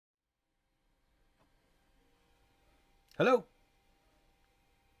Hello?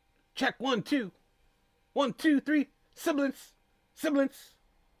 Check 1, 2. 1, 2, 3. Siblings. Siblings.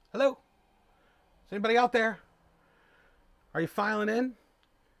 Hello? Is anybody out there? Are you filing in?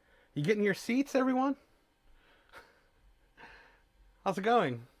 You getting your seats, everyone? How's it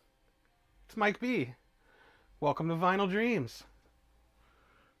going? It's Mike B. Welcome to Vinyl Dreams.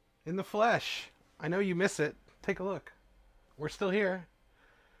 In the flesh. I know you miss it. Take a look. We're still here.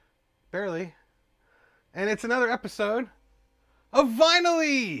 Barely. And it's another episode of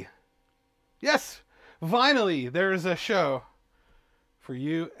Vinyl-y! Yes, Vinyl-y. There is a show for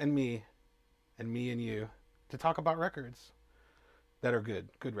you and me and you to talk about records that are good.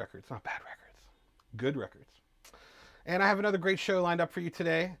 Good records, not bad records. Good records. And I have another great show lined up for you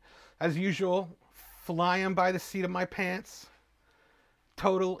today. As usual, flying by the seat of my pants.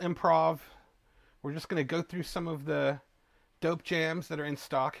 Total improv. We're just going to go through some of the dope jams that are in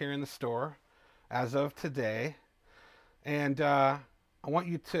stock here in the store as of today. And I want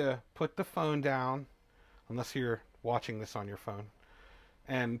you to put the phone down, unless you're watching this on your phone,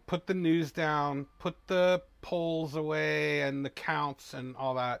 and put the news down, put the polls away and the counts and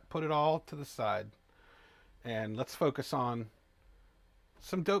all that. Put it all to the side. And let's focus on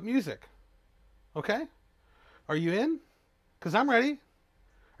some dope music. Okay? Are you in? Because I'm ready.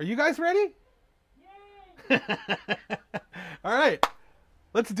 Are you guys ready? Yay! All right.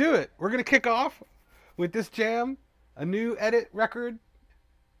 Let's do it. We're going to kick off with this jam, a new edit record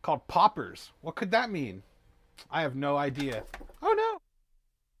called Poppers. What could that mean? I have no idea. Oh, no.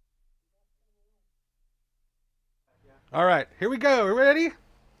 All right. Here we go. Are we ready?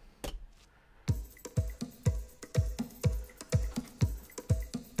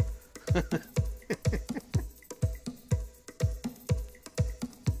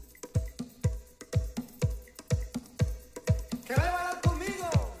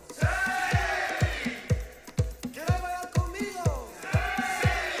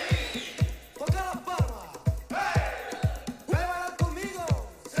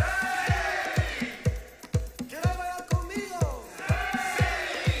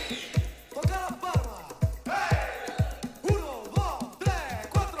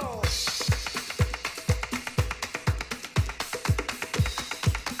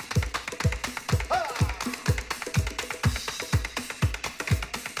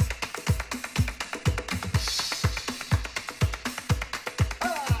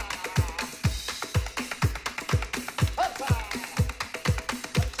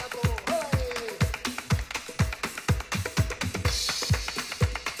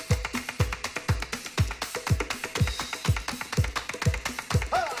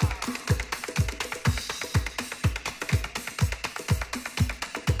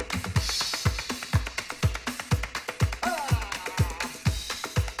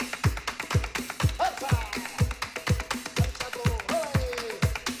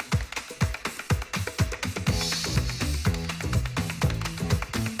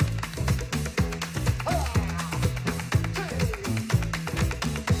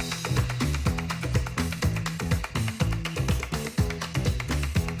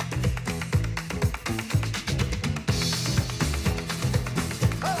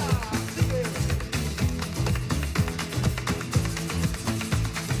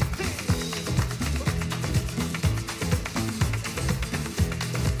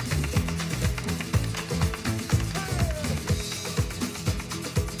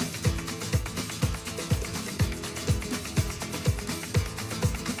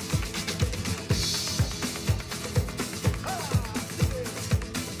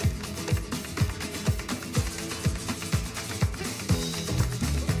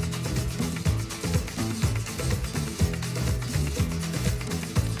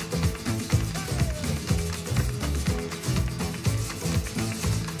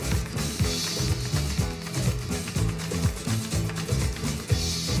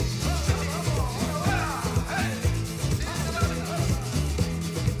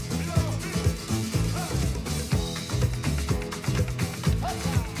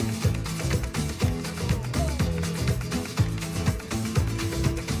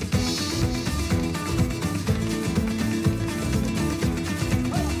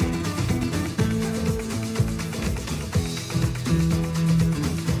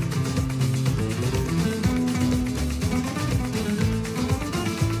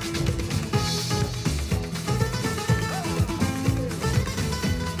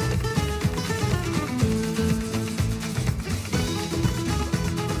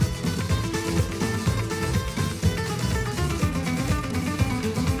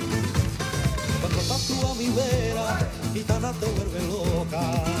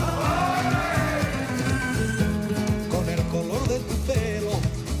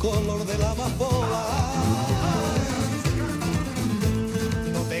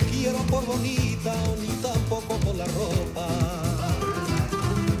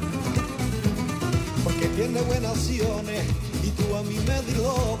 buenas acciones y tú a mí me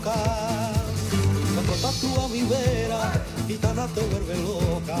dislocas. Cuando estás tú a mi vera, gitana te vuelve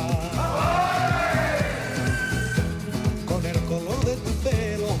loca. Con el color de tu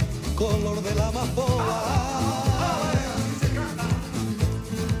pelo, color de la amapola.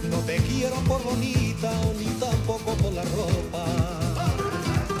 No te quiero por bonita, ni tampoco por la ropa.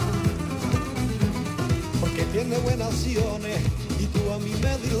 Porque tiene buenas acciones y tú a mí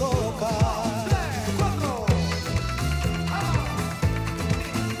me dislocas.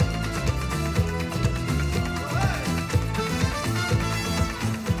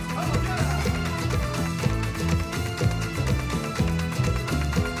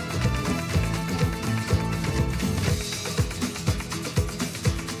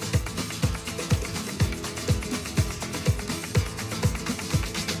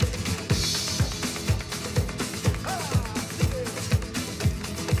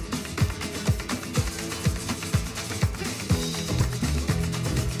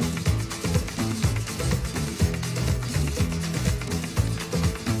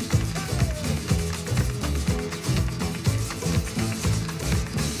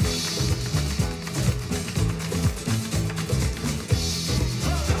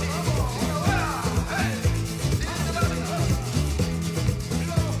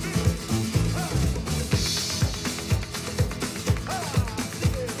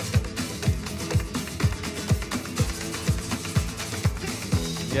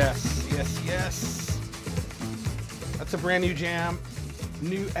 Yes, yes, yes. That's a brand new jam,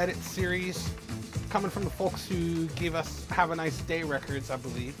 new edit series, coming from the folks who gave us Have a Nice Day Records, I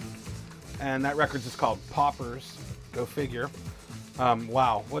believe. And that records is called Poppers, go figure.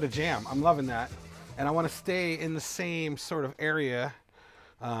 Wow, what a jam. I'm loving that. And I want to stay in the same sort of area.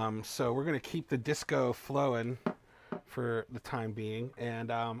 So we're going to keep the disco flowing for the time being.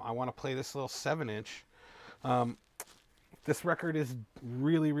 And I want to play this little 7-inch. This record is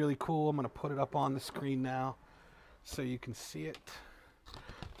really, really cool. I'm going to put it up on the screen now so you can see it.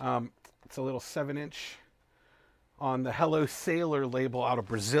 It's a little 7-inch on the Hello Sailor label out of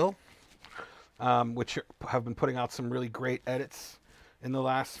Brazil, which have been putting out some really great edits in the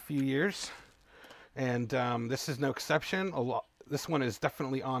last few years. And this is no exception. This one is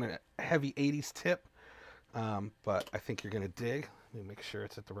definitely on a heavy 80s tip, but I think you're going to dig. Let me make sure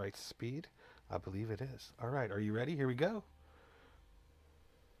it's at the right speed. I believe it is. All right, are you ready? Here we go.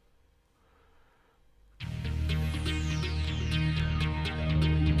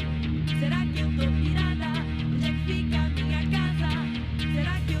 Será que eu tô pirada? Onde é que fica minha casa?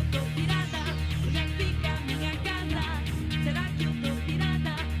 Será que eu tô pirada? Onde é que fica minha casa? Será que eu tô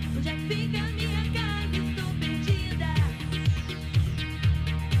pirada? Onde é que fica minha casa? Estou perdida.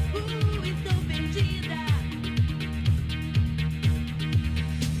 Estou perdida.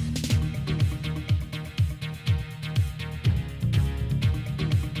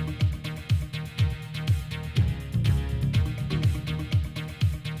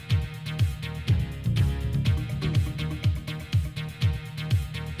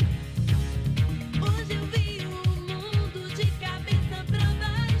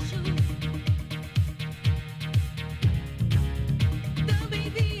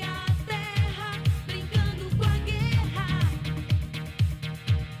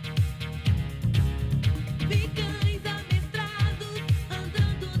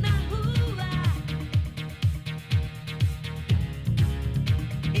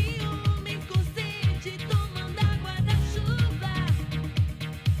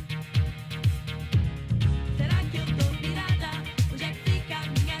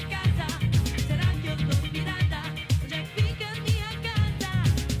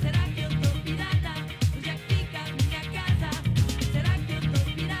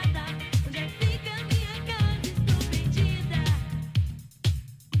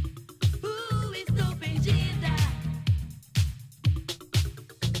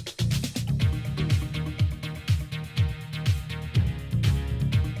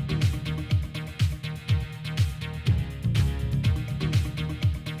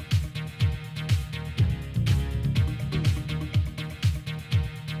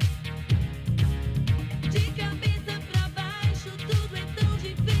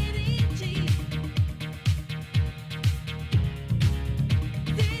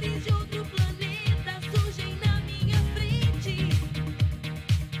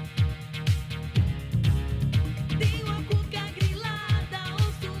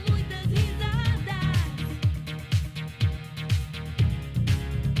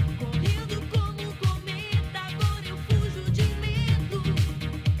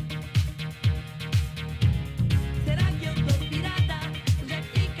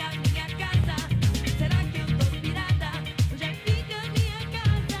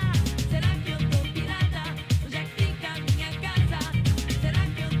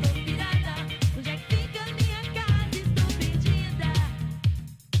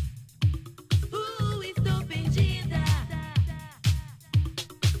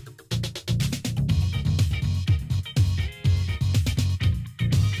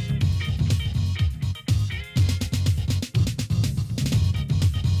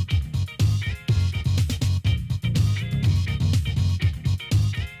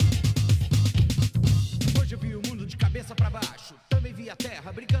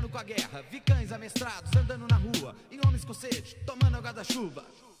 Três amestrados andando na rua e homens com sede, tomando guarda-chuva.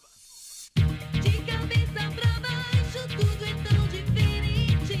 De cabeça pra baixo, tudo é tão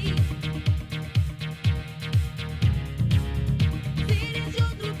diferente. Seres de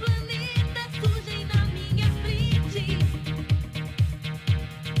outro planeta surgem na minha frente.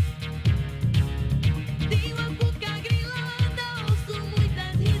 Tenho a boca grilada, ouço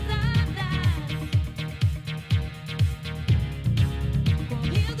muitas risadas.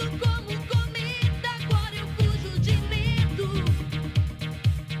 Correndo como um cometa, agora eu fujo de medo.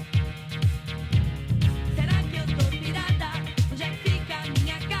 Será que eu tô pirada? Onde é que fica a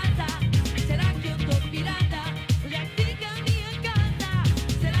minha casa? Será que eu tô pirada? Onde é que fica a minha casa?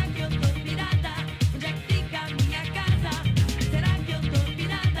 Será que eu tô pirada? Onde é que fica a minha casa? Será que eu tô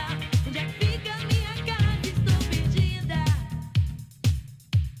pirada? Onde é que fica a minha casa? Estou perdida.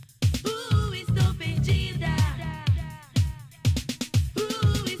 Estou perdida.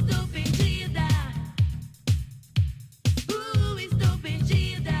 Estou perdida. Estou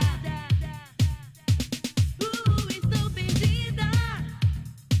perdida. Estou perdida.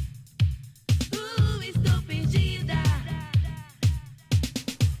 Estou perdida.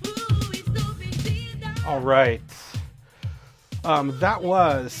 Estou perdida. All right. That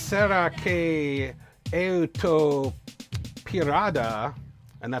was Será que eu tô pirada?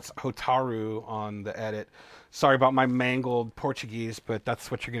 And that's Hotaru on the edit. Sorry about my mangled Portuguese, but that's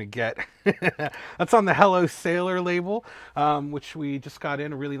what you're going to get. That's on the Hello Sailor label, which we just got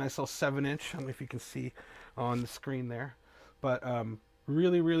in, a really nice little 7-inch. I don't know if you can see on the screen there. But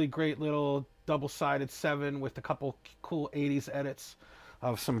really, really great little double-sided 7 with a couple cool 80s edits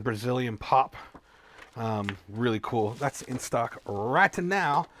of some Brazilian pop. Really cool. That's in stock right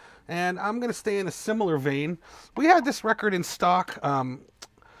now. And I'm going to stay in a similar vein. We had this record in stock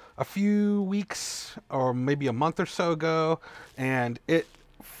a few weeks or maybe a month or so ago, and it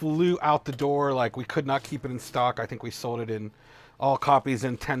flew out the door. Like, we could not keep it in stock. I think we sold it in all copies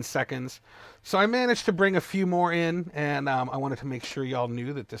in 10 seconds. So I managed to bring a few more in, and I wanted to make sure y'all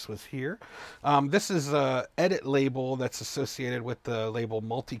knew that this was here. This is a edit label that's associated with the label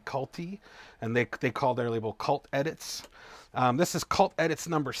Multiculti, and they call their label Cult Edits. This is Cult Edits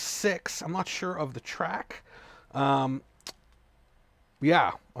number 6. I'm not sure of the track.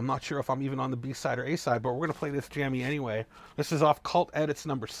 Yeah, I'm not sure if I'm even on the B-side or A-side, but we're going to play this jammy anyway. This is off Cult Edits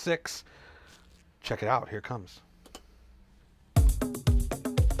number 6. Check it out. Here it comes.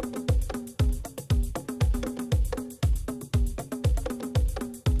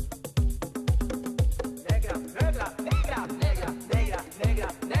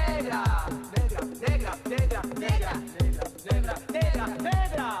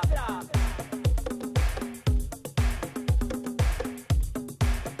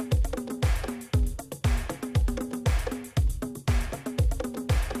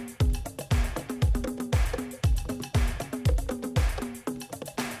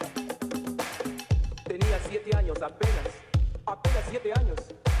 Tenía 7 años apenas 7 años.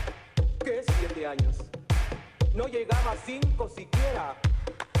 ¿Qué es 7 años? No llegaba a 5 siquiera.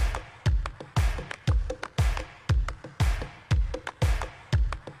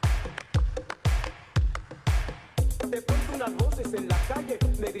 De pronto unas voces en la calle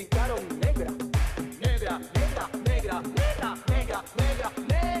me gritaron negra. Negra, negra, negra, negra, negra, negra,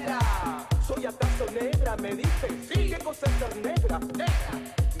 negra. ¿Soy acaso negra? Me dije. Sí. ¿Qué cosa es ser negra? Negra.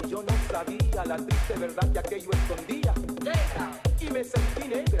 Y yo no sabía la triste verdad que aquello escondía. Negra. Y me sentí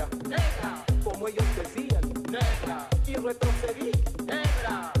negra. Negra. Como ellos decían. Negra. Y retrocedí.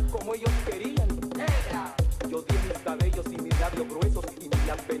 Negra. Como ellos querían. Negra. Yo di mis cabellos y mis labios gruesos y mi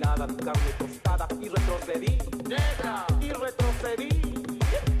apenada, mi carne tostada. Y retrocedí. Negra. Y retrocedí.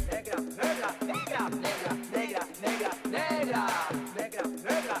 Negra, negra, negra, negra, negra, negra, negra. Negra,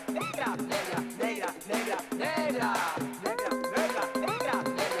 negra, negra, negra, negra, negra, negra. Negra, negra, negra, negra,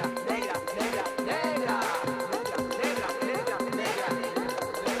 negra, negra, negra. Negra, negra, negra, negra,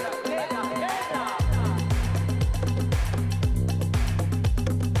 negra, negra, negra.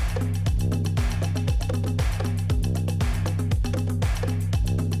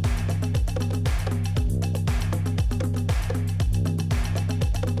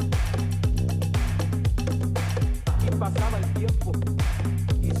 Y pasaba el tiempo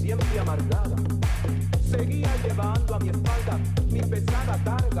y siempre amargada seguía llevando a mi espalda mi pesada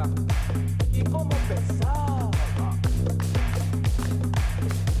carga. Y como pesaba,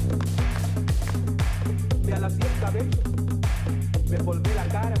 me alacé el cabello, me volvé la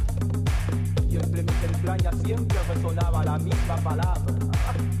cara y entre mis entrañas siempre resonaba la misma palabra.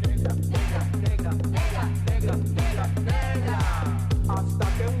 Negra, negra, negra, negra, negra, negra, negra. Hasta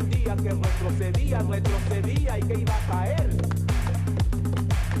que un día que retrocedía y que iba a caer.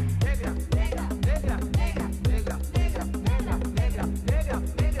 Negra, negra,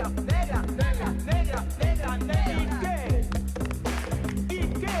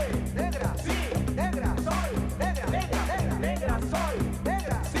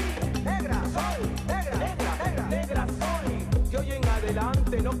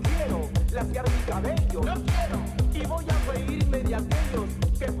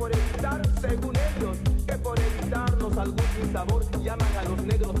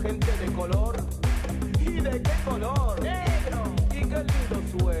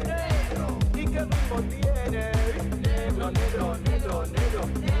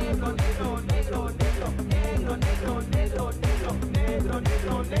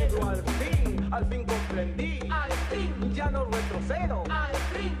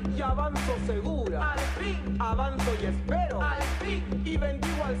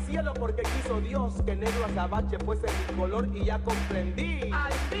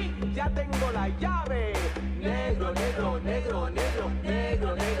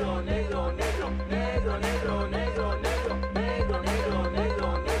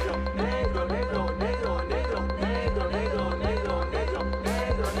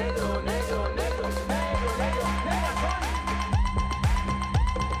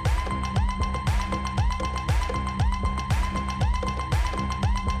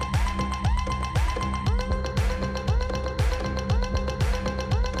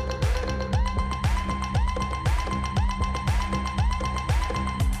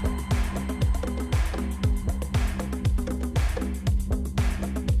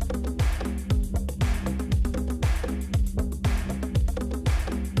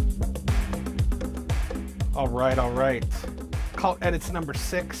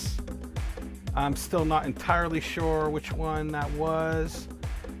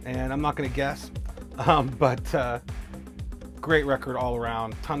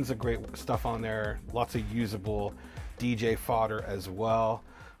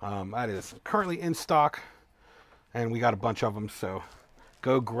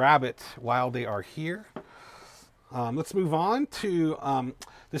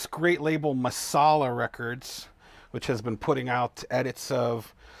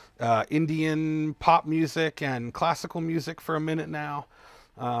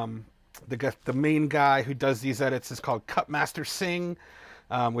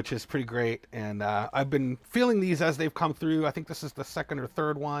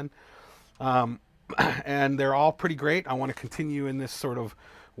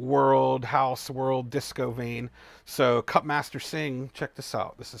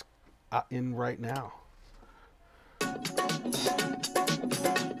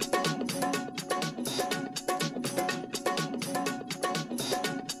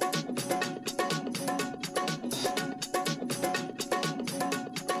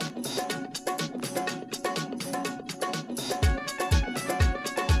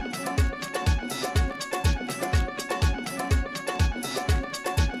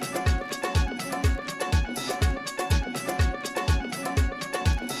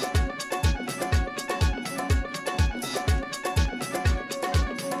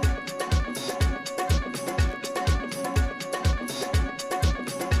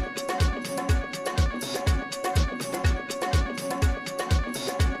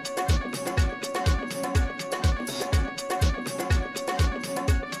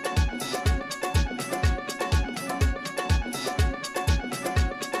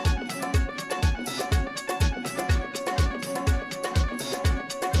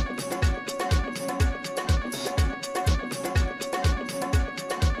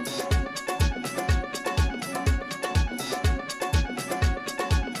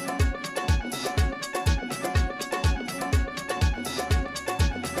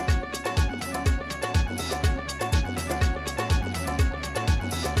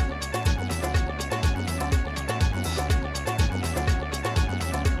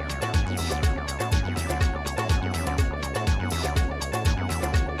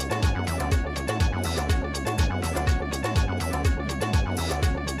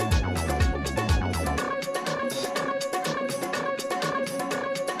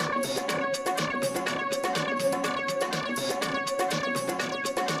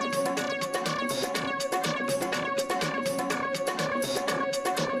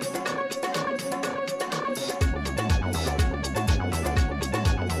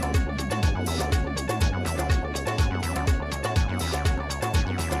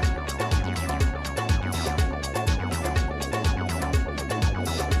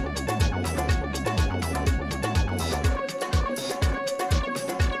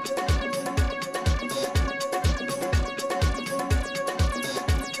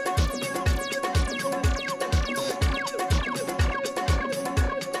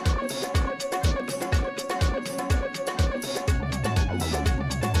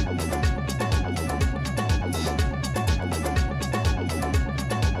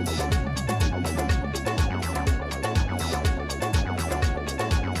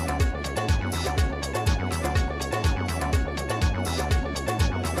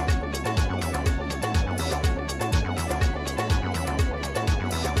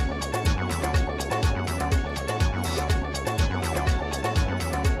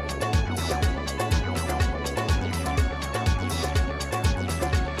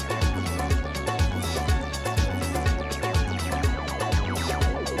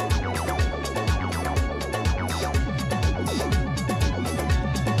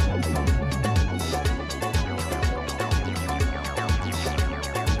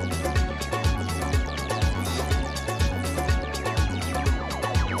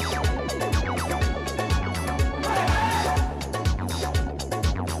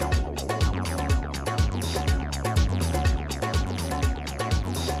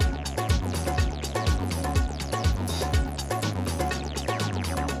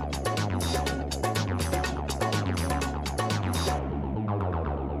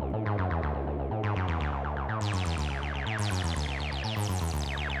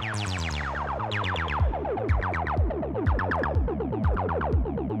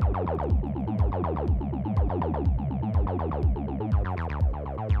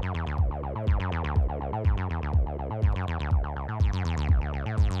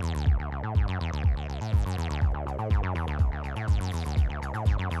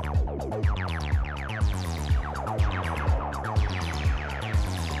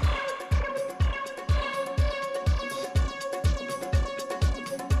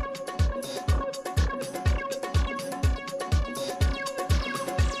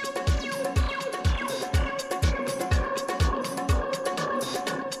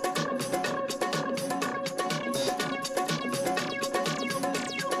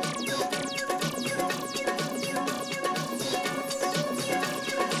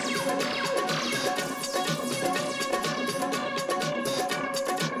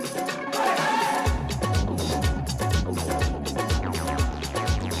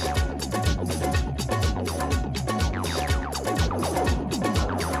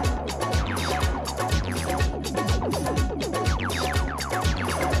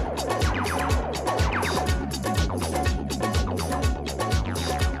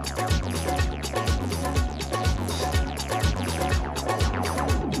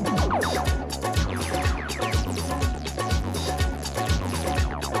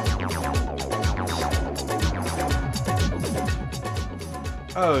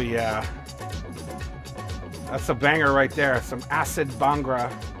 Oh yeah. That's a banger right there. Some Acid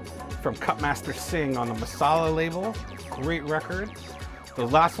Bhangra from Cutmaster Singh on the Masala label. Great record. The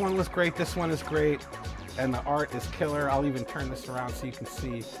last one was great. This one is great. And the art is killer. I'll even turn this around so you can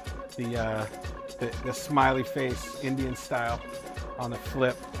see the smiley face, Indian style on the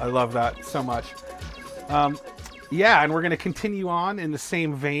flip. I love that so much. Yeah, and we're going to continue on in the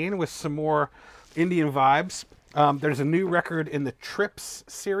same vein with some more Indian vibes. There's a new record in the Trips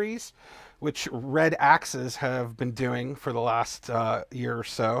series, which Red Axes have been doing for the last year or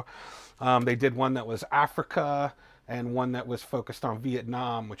so. They did one that was Africa and one that was focused on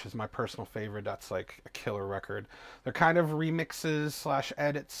Vietnam, which is my personal favorite. That's like a killer record. They're kind of remixes slash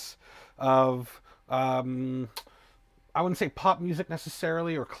edits of, I wouldn't say pop music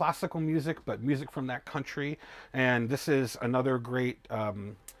necessarily or classical music, but music from that country. And this is another great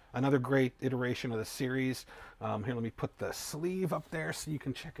iteration of the series. Here, let me put the sleeve up there so you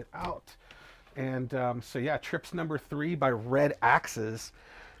can check it out. And so yeah, Trips number 3 by Red Axes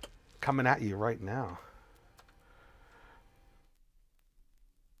coming at you right now.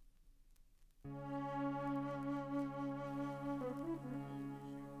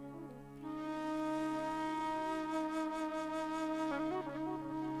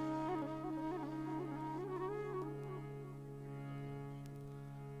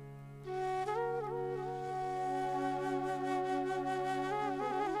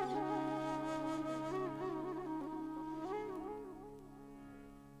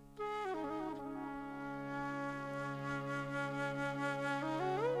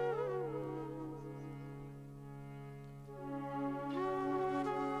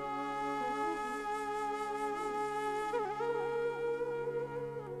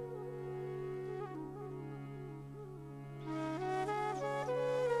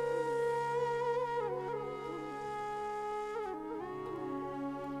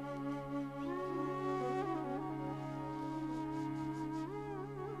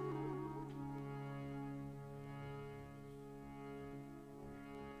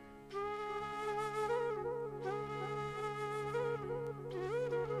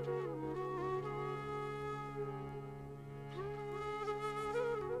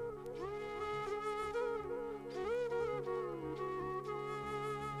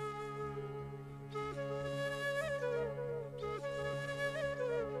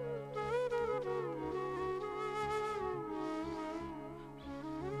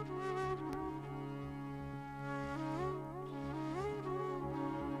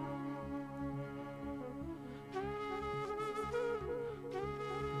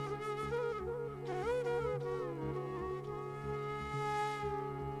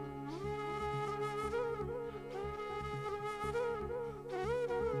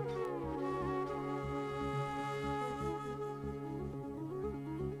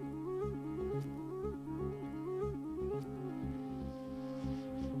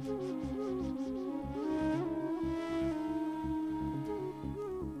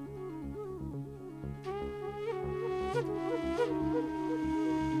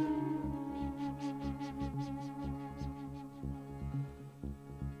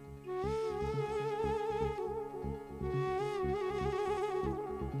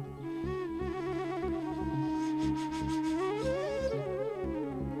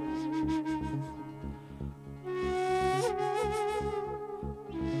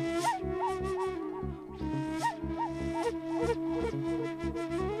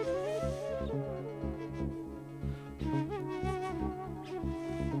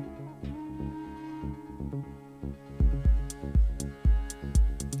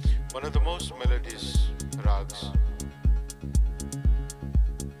 One of the most melodious rags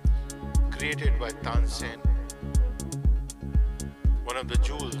created by Tansen, one of the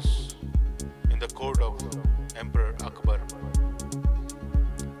jewels in the court of Emperor Akbar.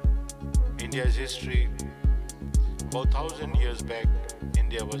 India's history, about 1,000 years back,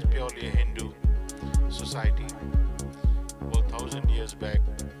 India was purely a Hindu society. About 1,000 years back,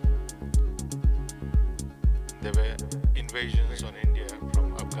 there were invasions on India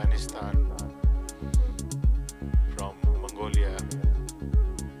from Afghanistan, from Mongolia,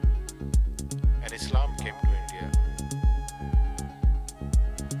 and Islam came to India.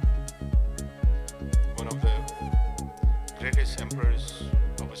 One of the greatest emperors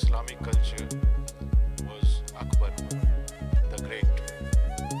of Islamic culture was Akbar the Great.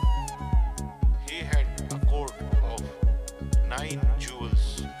 He had a court of 9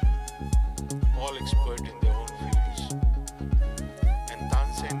 jewels, all expert in their own fields. And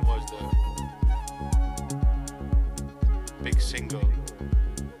Tansen was the big singer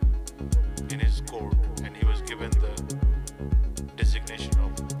in his court, and he was given the designation of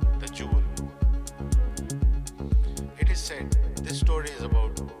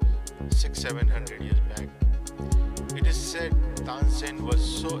 600-700 years back. It is said Tansen was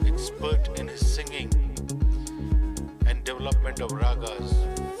so expert in his singing and development of ragas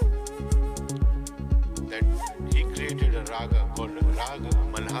that he created a raga called Rag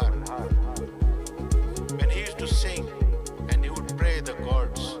Malhar. When he used to sing and he would pray the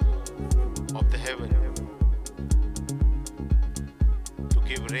gods of the heaven to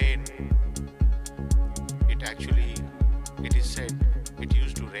give rain, it is said, it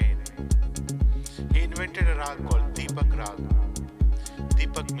used to rain. He invented a rag called Deepak Rag.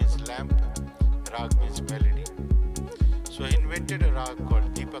 Deepak means lamp, Rag means melody. So he invented a rag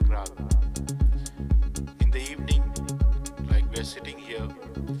called Deepak Rag. In the evening, like we are sitting here,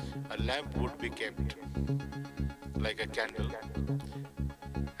 a lamp would be kept like a candle.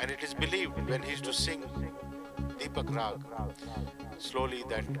 And it is believed when he used to sing Deepak Rag, slowly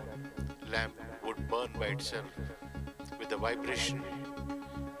that lamp would burn by itself with the vibration.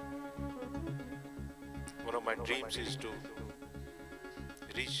 One of my dreams is to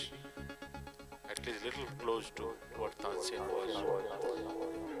reach at least a little close to what Tansen was.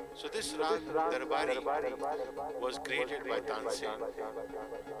 So this Rag Darbari was created by Tansen.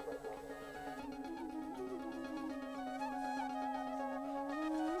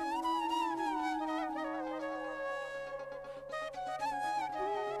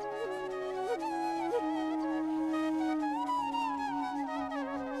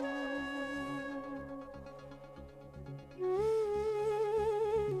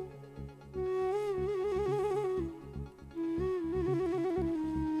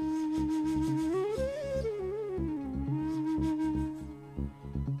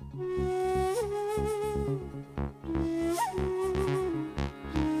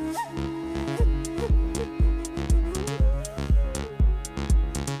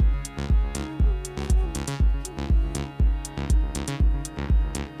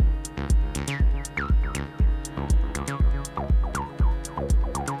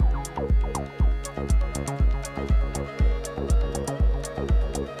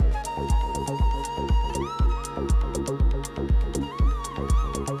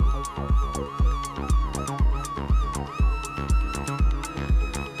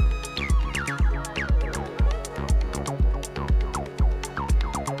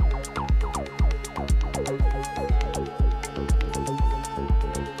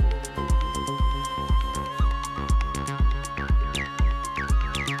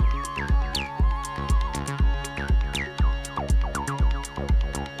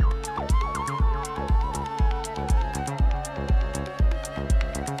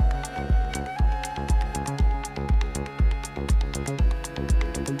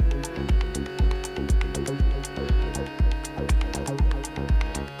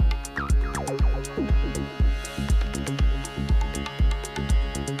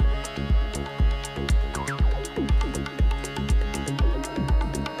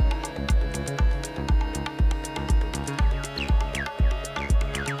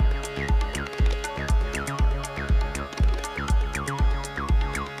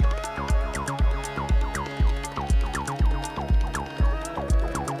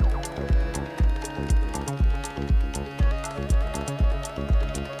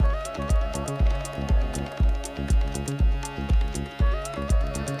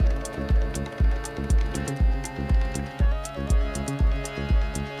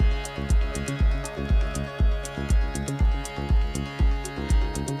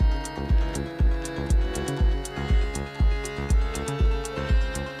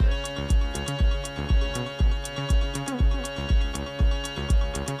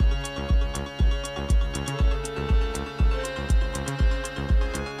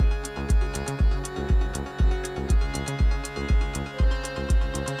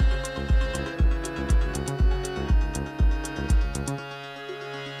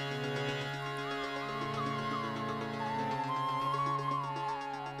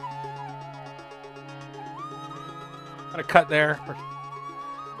 Gotta cut there.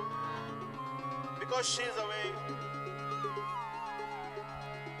 Because she's away,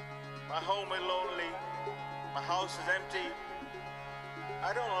 my home is lonely, my house is empty.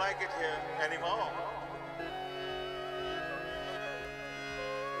 I don't like it here anymore.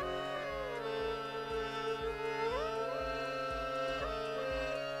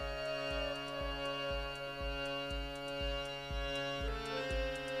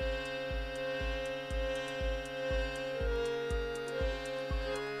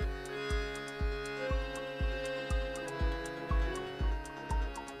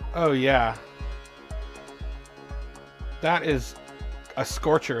 Oh yeah. That is a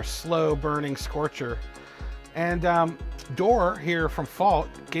scorcher, slow burning scorcher. And Dor here from Fault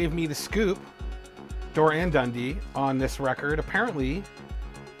gave me the scoop, Dor and Dundee, on this record. Apparently,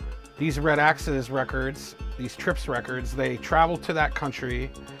 these Red Axes records, these Trips records, they travel to that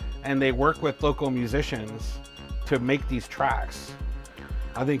country and they work with local musicians to make these tracks.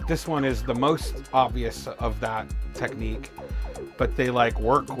 I think this one is the most obvious of that technique, but they like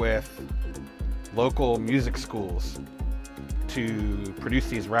work with local music schools to produce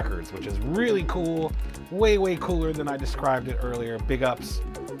these records, which is really cool. Way cooler than I described it earlier. Big ups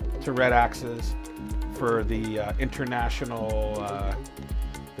to Red Axes for the international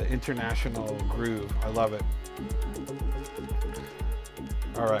groove. I love it.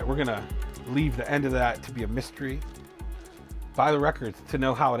 All right, we're gonna leave the end of that to be a mystery. Buy the records to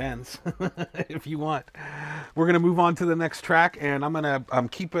know how it ends if you want. We're gonna move on to the next track, and I'm gonna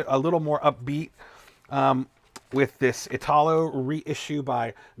keep it a little more upbeat with this Italo reissue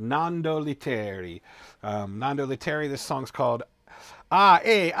by Nando Lettieri. Nando Lettieri, this song's called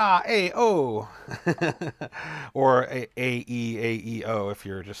A-E-A-E-O or A-E-A-E-O if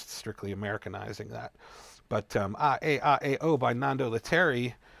you're just strictly Americanizing that. But A-E-A-E-O by Nando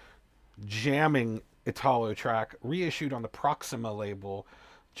Lettieri, jamming Italo track, reissued on the Proxima label,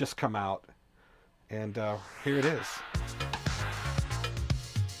 just come out. And here it is.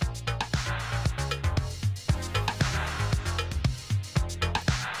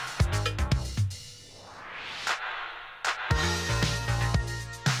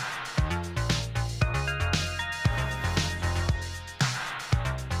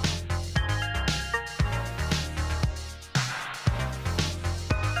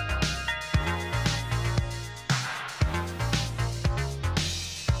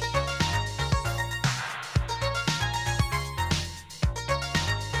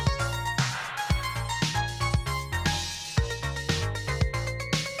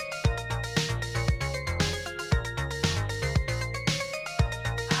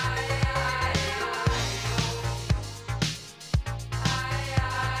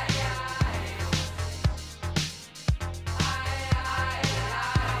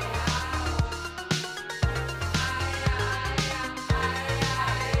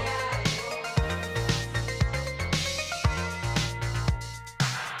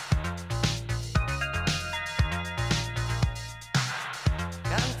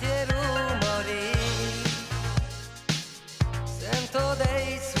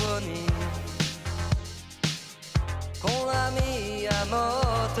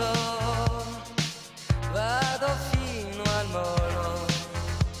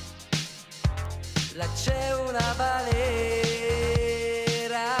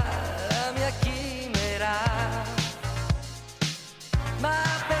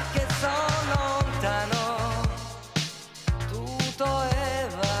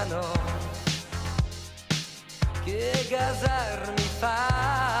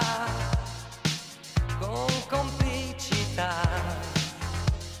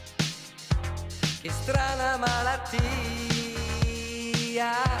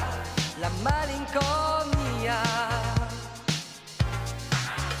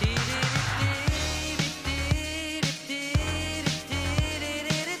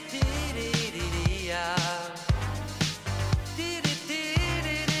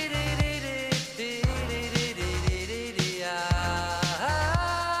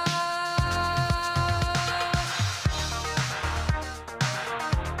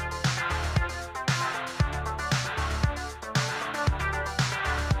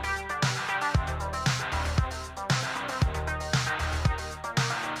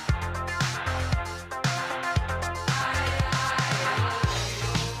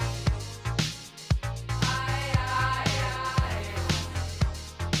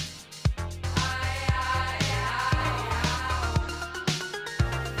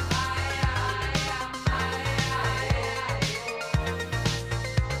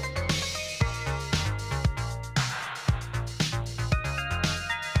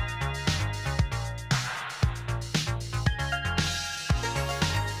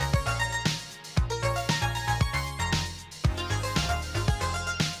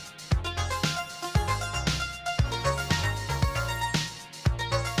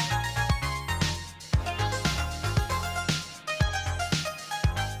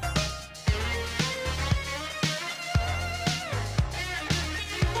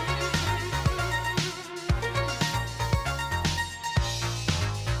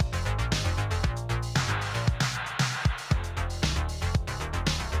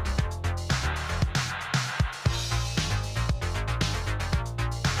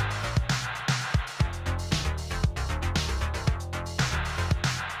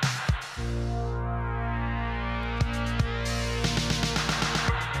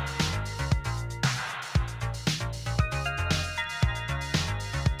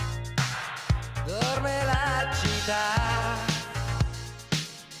 dorme la città,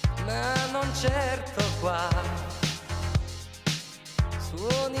 ma non certo qua.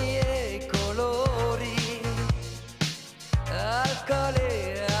 Suoni e colori, alcol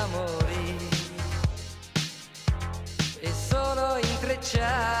e amori, e sono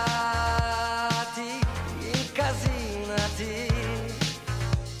intrecciati, incasinati.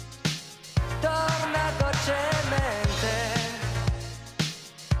 Torna dolcemente,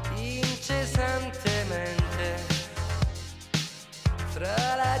 incessantemente,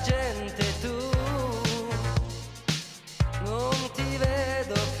 fra la gente tu non ti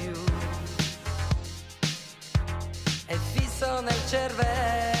vedo più, è fisso nel cervello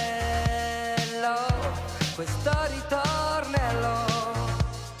questo ritornello.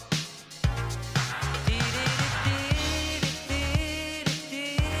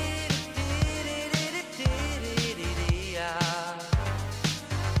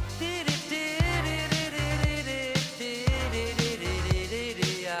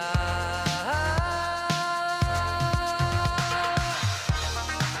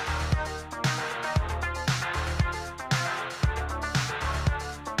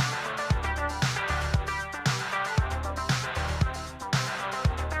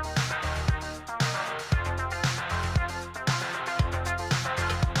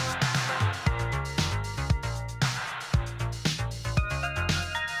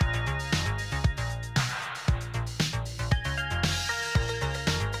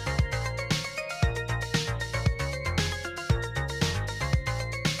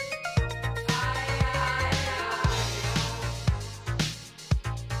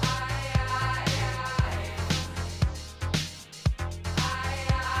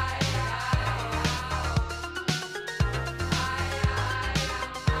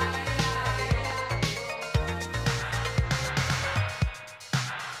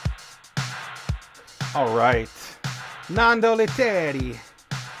 All right, Nando Lettieri.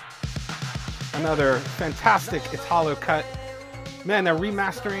 Another fantastic Italo cut. Man, the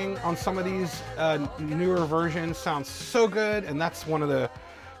remastering on some of these newer versions sounds so good, and that's one of the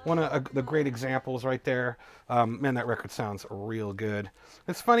great examples right there. Man, that record sounds real good.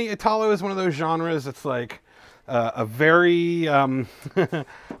 It's funny, Italo is one of those genres. It's like a very a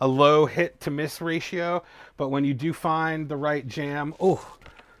low hit to miss ratio, but when you do find the right jam, oh,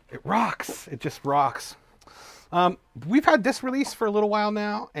 it rocks. It just rocks. We've had this release for a little while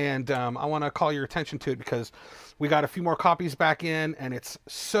now, and I want to call your attention to it because we got a few more copies back in, and it's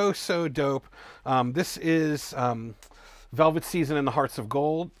so dope. This is Velvet Season and the Hearts of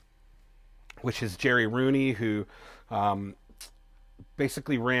Gold, which is Jerry Rooney, who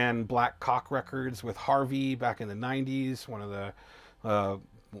basically ran Black Cock Records with Harvey back in the 90s.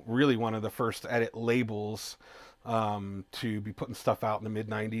 Really one of the first edit labels to be putting stuff out in the mid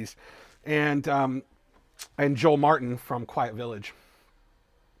 90s, and Joel Martin from Quiet Village.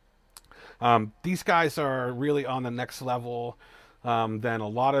 These guys are really on the next level than a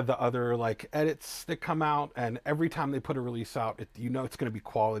lot of the other like edits that come out, and every time they put a release out, you know it's going to be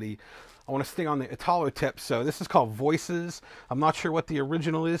quality. I want to stay on the Italo tip, so this is called Voices. I'm not sure what the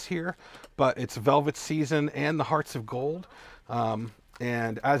original is here, but it's Velvet Season and the Hearts of Gold,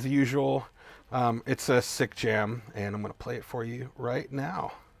 and as usual, it's a sick jam, and I'm going to play it for you right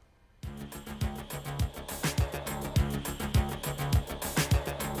now.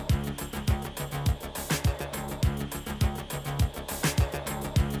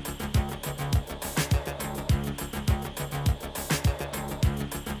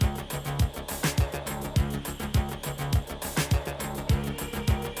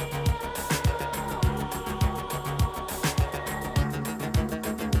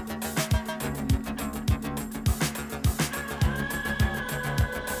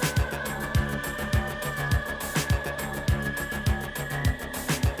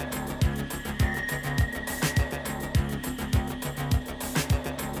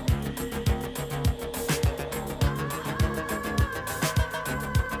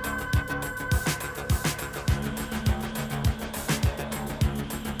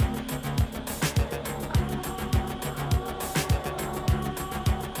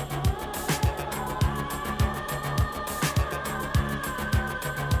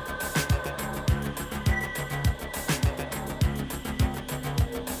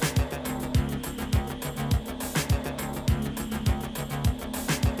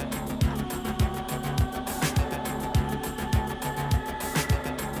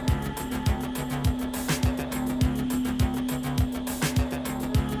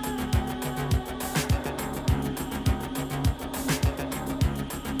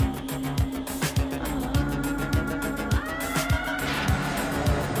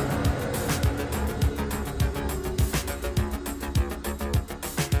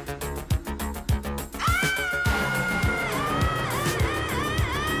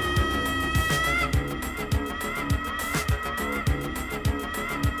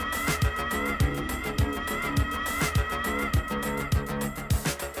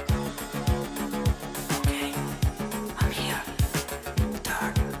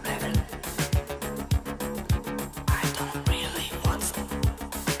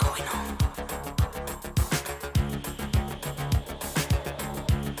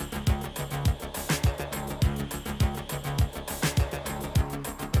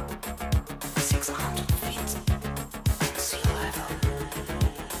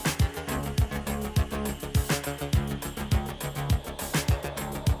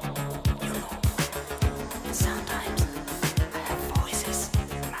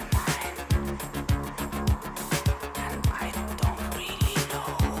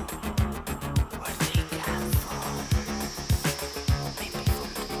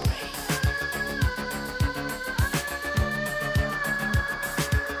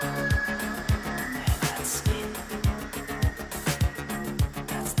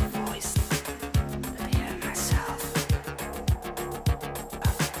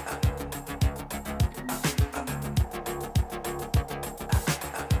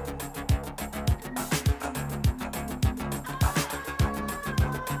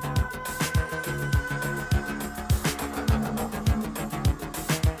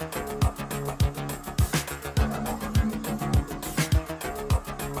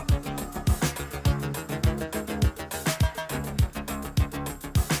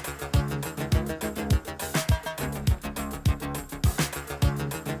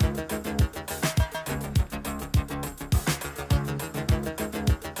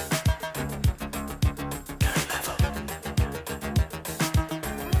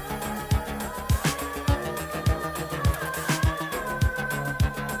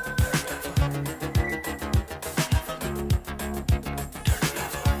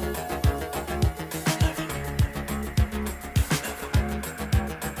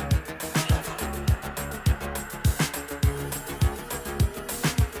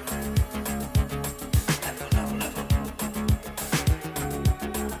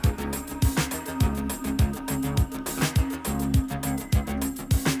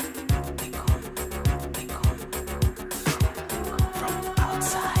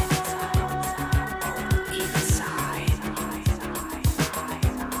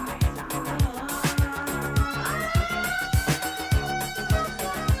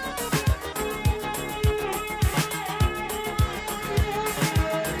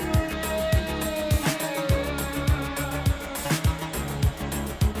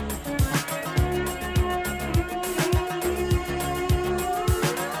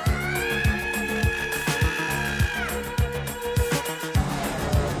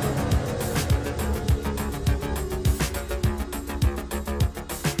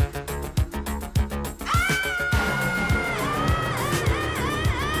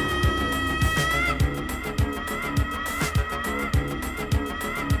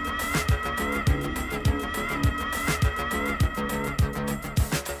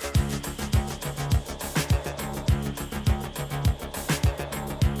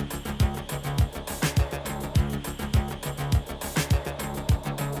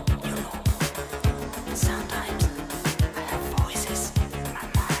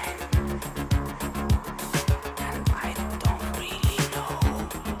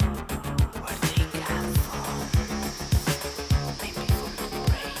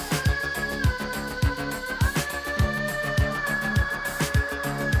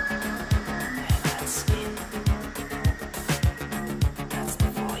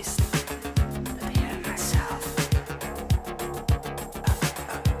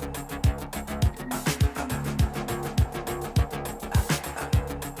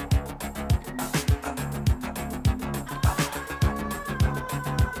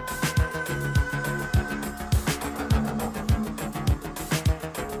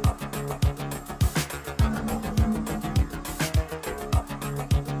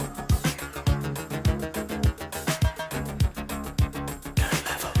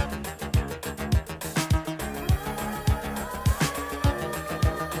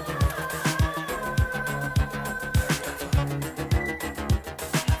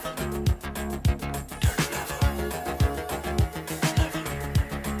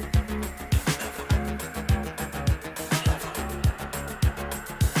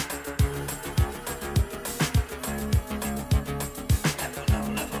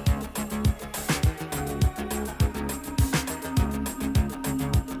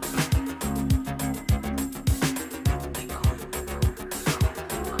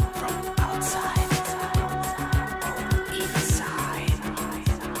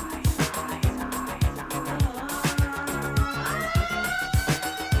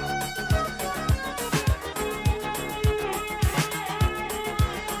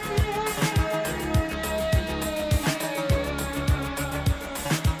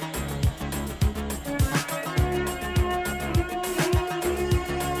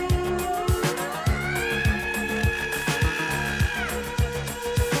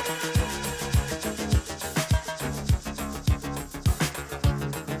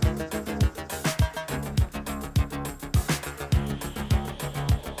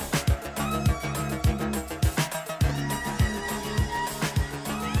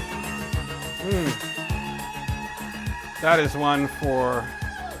 That is one for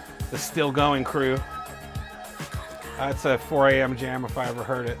the Still Going crew. That's a 4 a.m. jam if I ever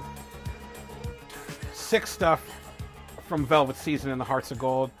heard it. Sick stuff from Velvet Season and the Hearts of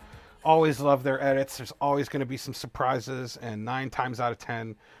Gold. Always love their edits. There's always going to be some surprises, and 9 times out of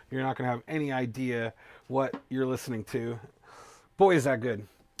 10, you're not going to have any idea what you're listening to. Boy, is that good.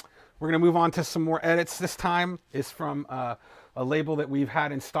 We're going to move on to some more edits. This time is from a label that we've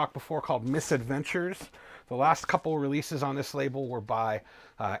had in stock before called Misadventures. The last couple releases on this label were by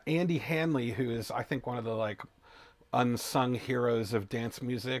Andy Hanley, who is, I think, one of the like unsung heroes of dance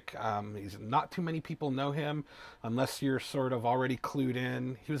music. He's not too many people know him unless you're sort of already clued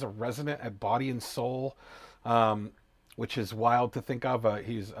in. He was a resident at Body and Soul, which is wild to think of.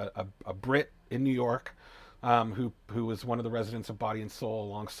 He's a Brit in New York, who was one of the residents of Body and Soul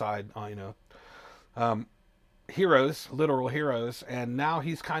alongside heroes, literal heroes, and now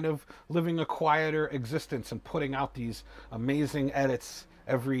he's kind of living a quieter existence and putting out these amazing edits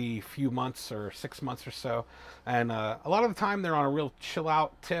every few months or 6 months or so, and a lot of the time they're on a real chill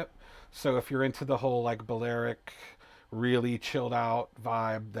out tip. So if you're into the whole like Balearic, really chilled out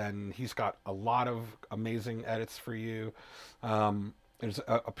vibe, then he's got a lot of amazing edits for you. There's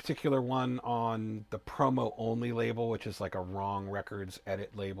a particular one on the Promo Only label, which is like a Wrong Records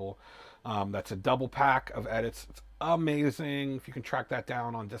edit label. That's a double pack of edits. It's amazing if you can track that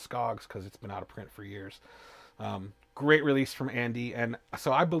down on Discogs, because it's been out of print for years. Great release from Andy, and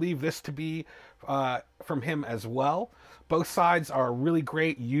so I believe this to be from him as well. Both sides are really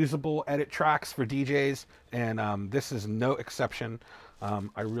great, usable edit tracks for DJs, and this is no exception.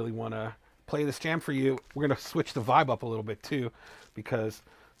 I really want to play this jam for you. We're going to switch the vibe up a little bit too, because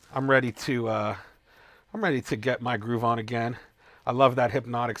I'm ready to get my groove on again. I love that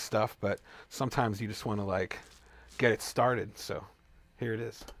hypnotic stuff, but sometimes you just want to like get it started. So here it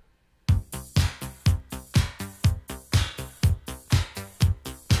is.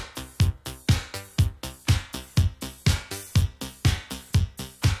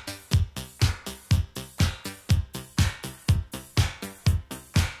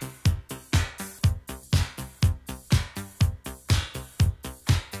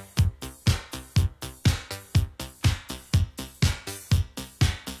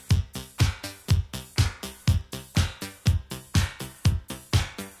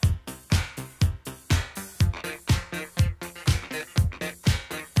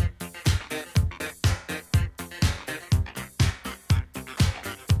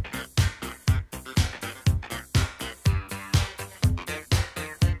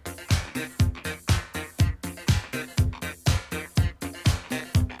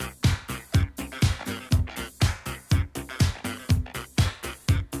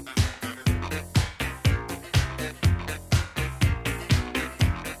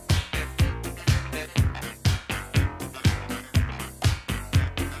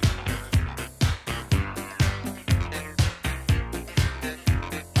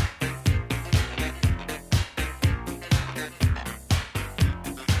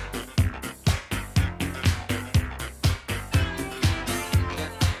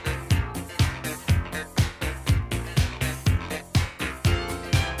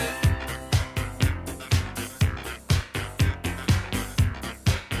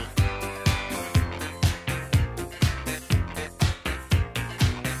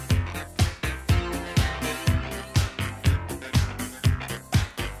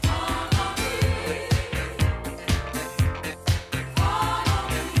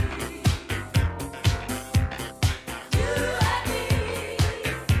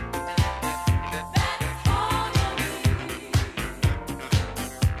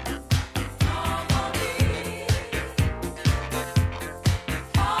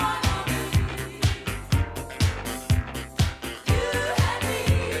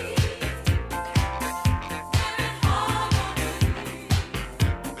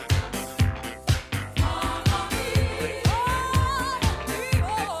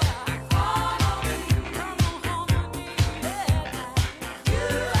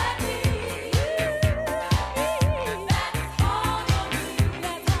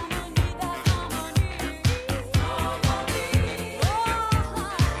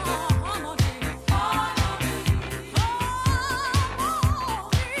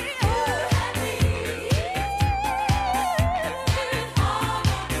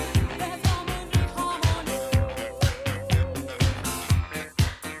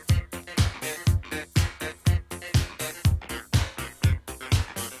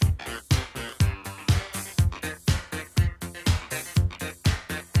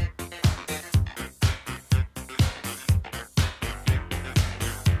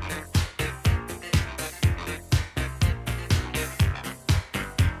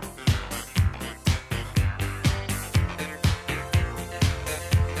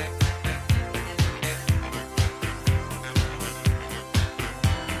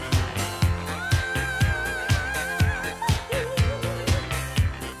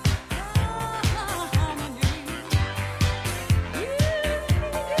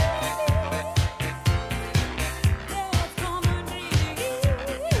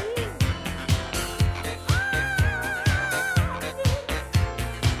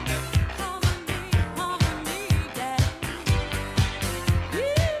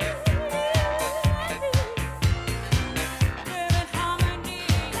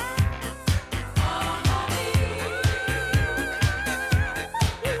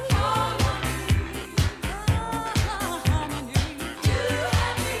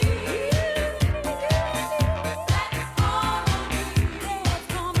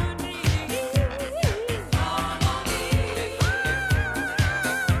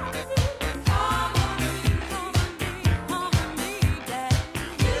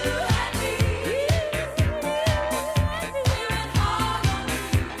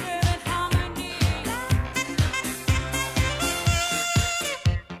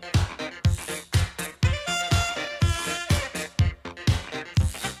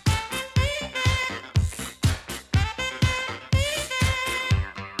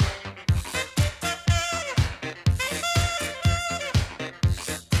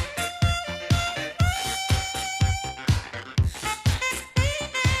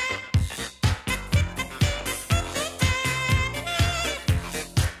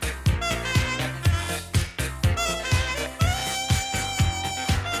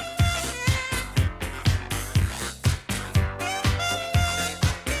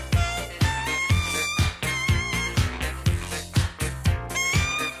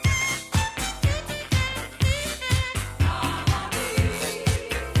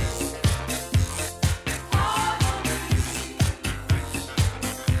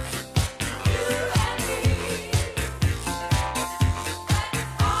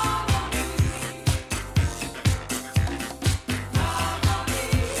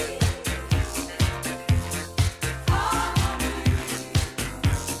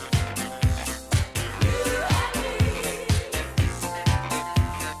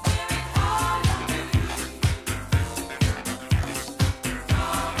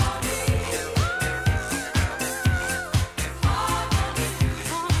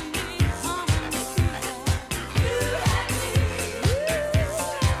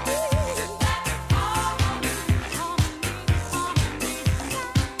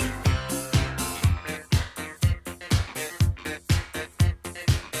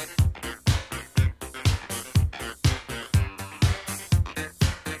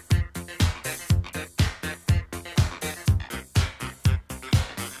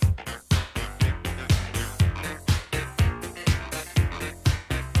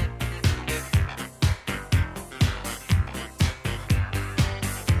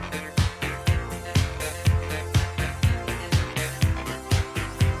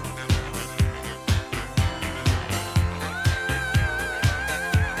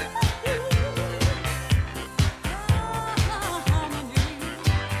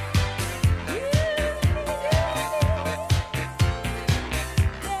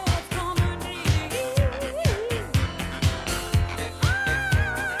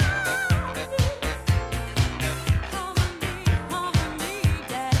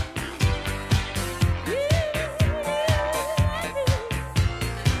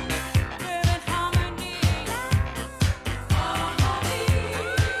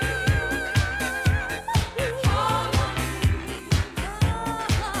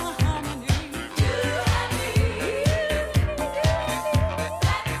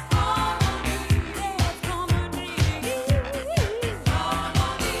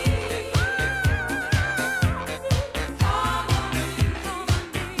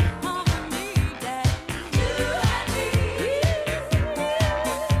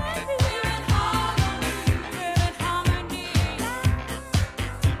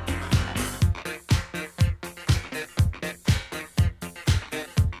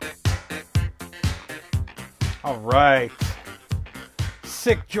 All right.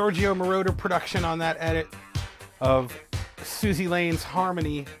 Sick Giorgio Moroder production on that edit of Susie Lane's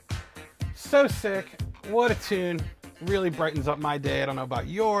Harmony. So sick. What a tune. Really brightens up my day. I don't know about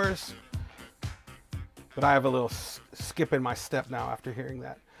yours, but I have a little skip in my step now after hearing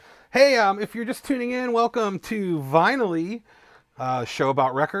that. Hey, if you're just tuning in, welcome to Vinylly, a show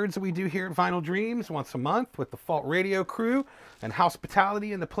about records that we do here at Vinyl Dreams once a month with the Fault Radio crew and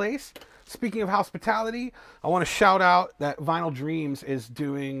Hospitality in the place. Speaking of hospitality, I want to shout out that Vinyl Dreams is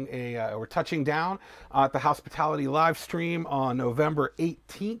doing we're touching down at the Hospitality live stream on November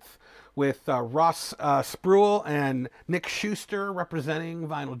 18th with Ross Spruill and Nick Schuster representing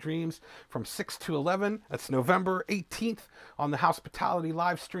Vinyl Dreams from 6 to 11. That's November 18th on the Hospitality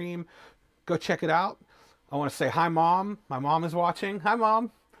live stream. Go check it out. I want to say hi, Mom. My mom is watching. Hi,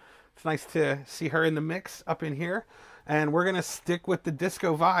 Mom. It's nice to see her in the mix up in here. And we're going to stick with the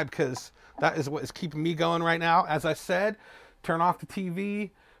disco vibe because that is what is keeping me going right now. As I said, turn off the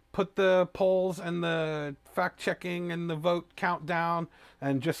TV, put the polls and the fact-checking and the vote countdown,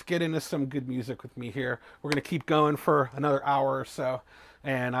 and just get into some good music with me here. We're going to keep going for another hour or so,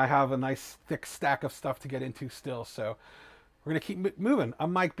 and I have a nice thick stack of stuff to get into still, so we're going to keep moving.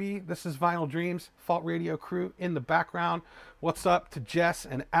 I'm Mike B. This is Vinyl Dreams, Fault Radio crew in the background. What's up to Jess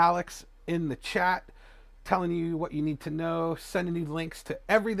and Alex in the chat, telling you what you need to know, sending you links to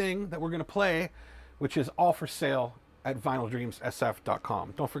everything that we're going to play, which is all for sale at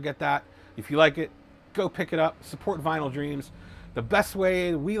vinyldreamssf.com. Don't forget that. If you like it, go pick it up. Support Vinyl Dreams. The best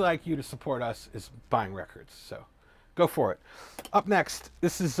way we like you to support us is buying records. So go for it. Up next,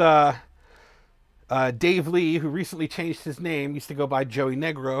 this is Dave Lee, who recently changed his name. Used to go by Joey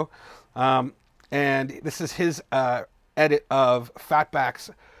Negro. And this is his edit of Fatback's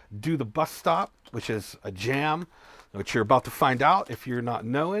Do the Bus Stop, which is a jam, which you're about to find out if you're not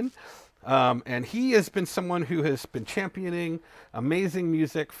knowing. And he has been someone who has been championing amazing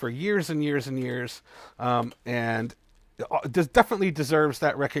music for years and years and years, and definitely deserves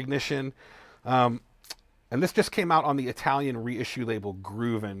that recognition. And this just came out on the Italian reissue label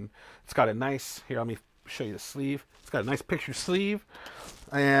Groovin'. It's got a nice, here, let me show you the sleeve. It's got a nice picture sleeve.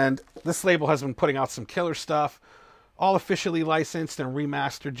 And this label has been putting out some killer stuff, all officially licensed and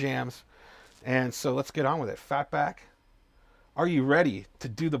remastered jams. And so let's get on with it. Fatback, are you ready to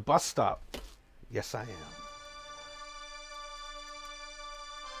do the bus stop? Yes, I am.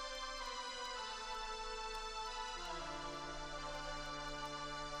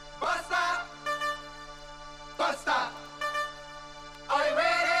 Bus stop, bus stop. Are you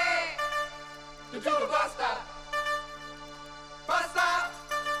ready to do the bus stop? Bus stop,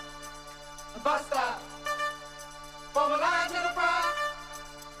 bus stop. From a line to the front,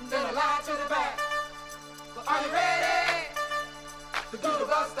 then a line to the back. Are you ready to do the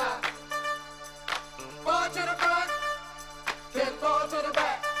bus stop?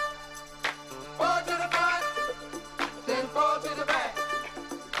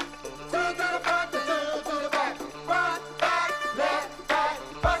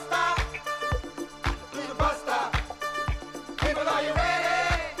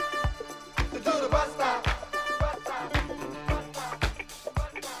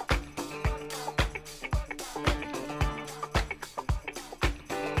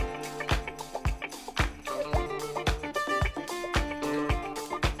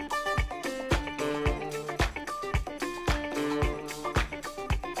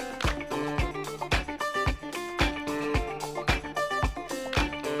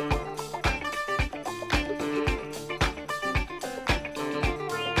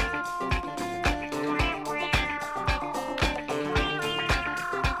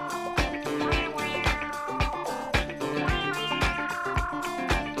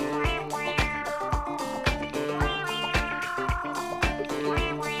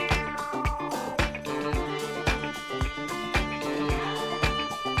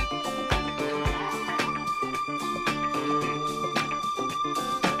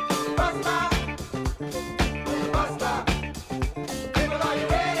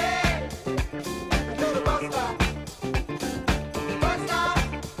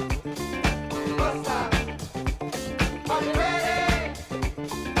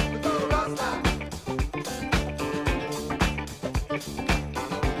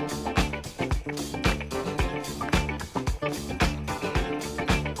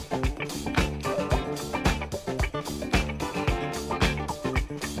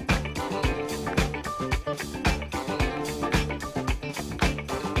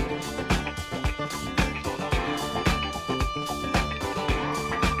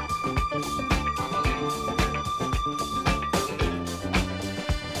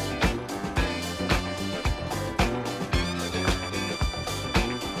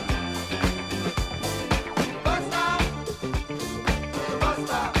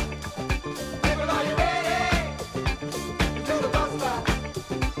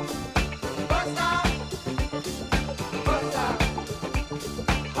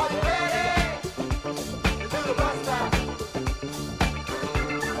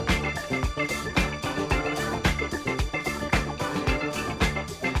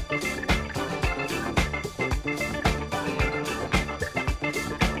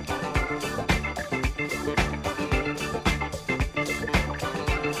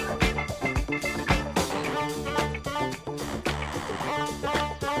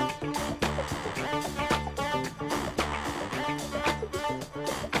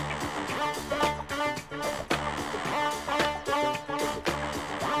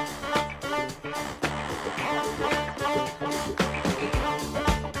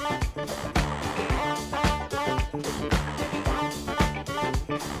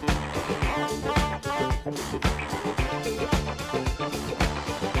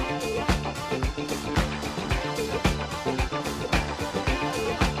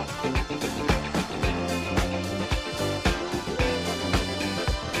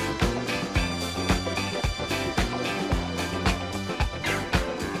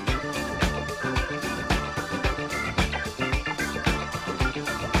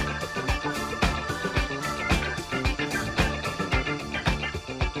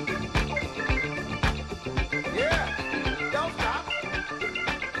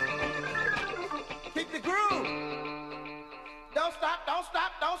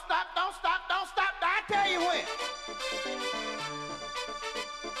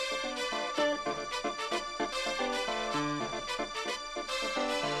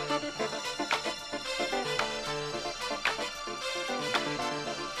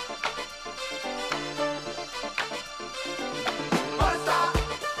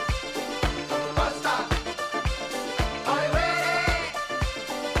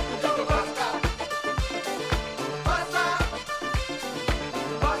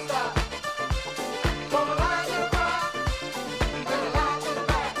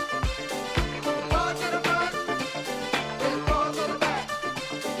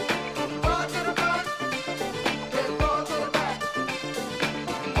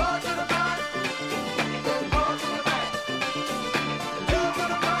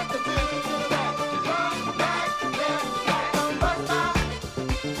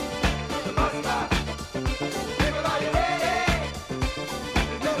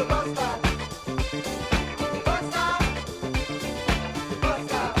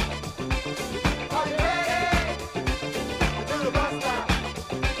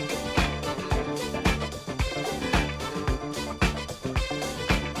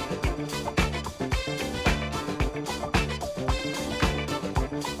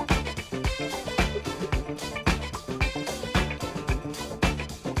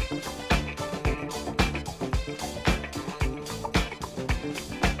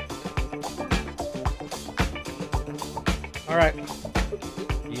 All right.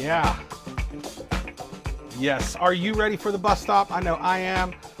 Yeah. Yes. Are you ready for the bus stop? I know I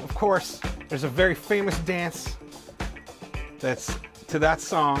am. Of course, there's a very famous dance that's to that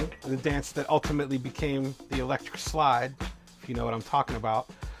song, the dance that ultimately became the electric slide, if you know what I'm talking about.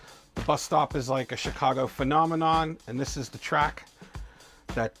 The bus stop is like a Chicago phenomenon, and this is the track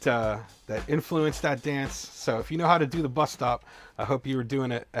that that influenced that dance. So if you know how to do the bus stop, I hope you are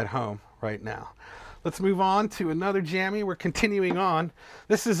doing it at home right now. Let's move on to another jammy. We're continuing on.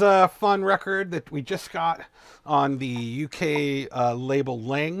 This is a fun record that we just got on the UK label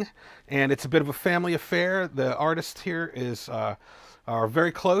Lang, and it's a bit of a family affair. The artist here is are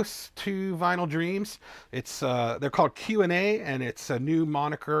very close to Vinyl Dreams. It's they're called Q&A, and it's a new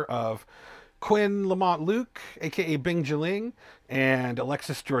moniker of Quinn Lamont Luke, aka Bing Jiling, and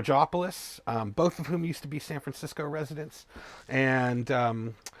Alexis Georgopoulos, both of whom used to be San Francisco residents, and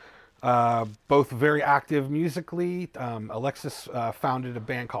both very active musically. Alexis founded a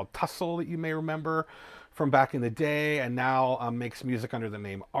band called Tussle that you may remember from back in the day, and now makes music under the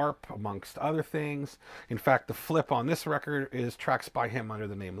name ARP, amongst other things. In fact, the flip on this record is tracks by him under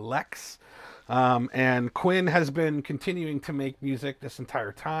the name Lex. And Quinn has been continuing to make music this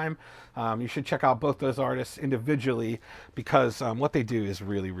entire time. You should check out both those artists individually because what they do is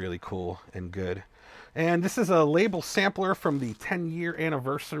really, really cool and good. And this is a label sampler from the 10-year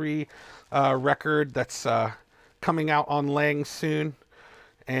anniversary record that's coming out on Lang soon.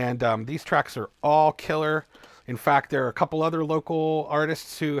 And these tracks are all killer. In fact, there are a couple other local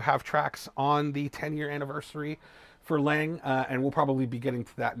artists who have tracks on the 10-year anniversary for Lang, and we'll probably be getting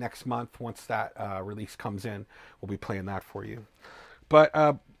to that next month. Once that release comes in, we'll be playing that for you.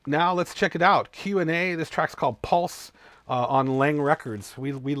 But now let's check it out. Q&A, this track's called Pulse on Lang Records.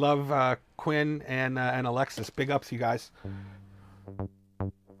 We love Quinn and Alexis. Big ups, you guys.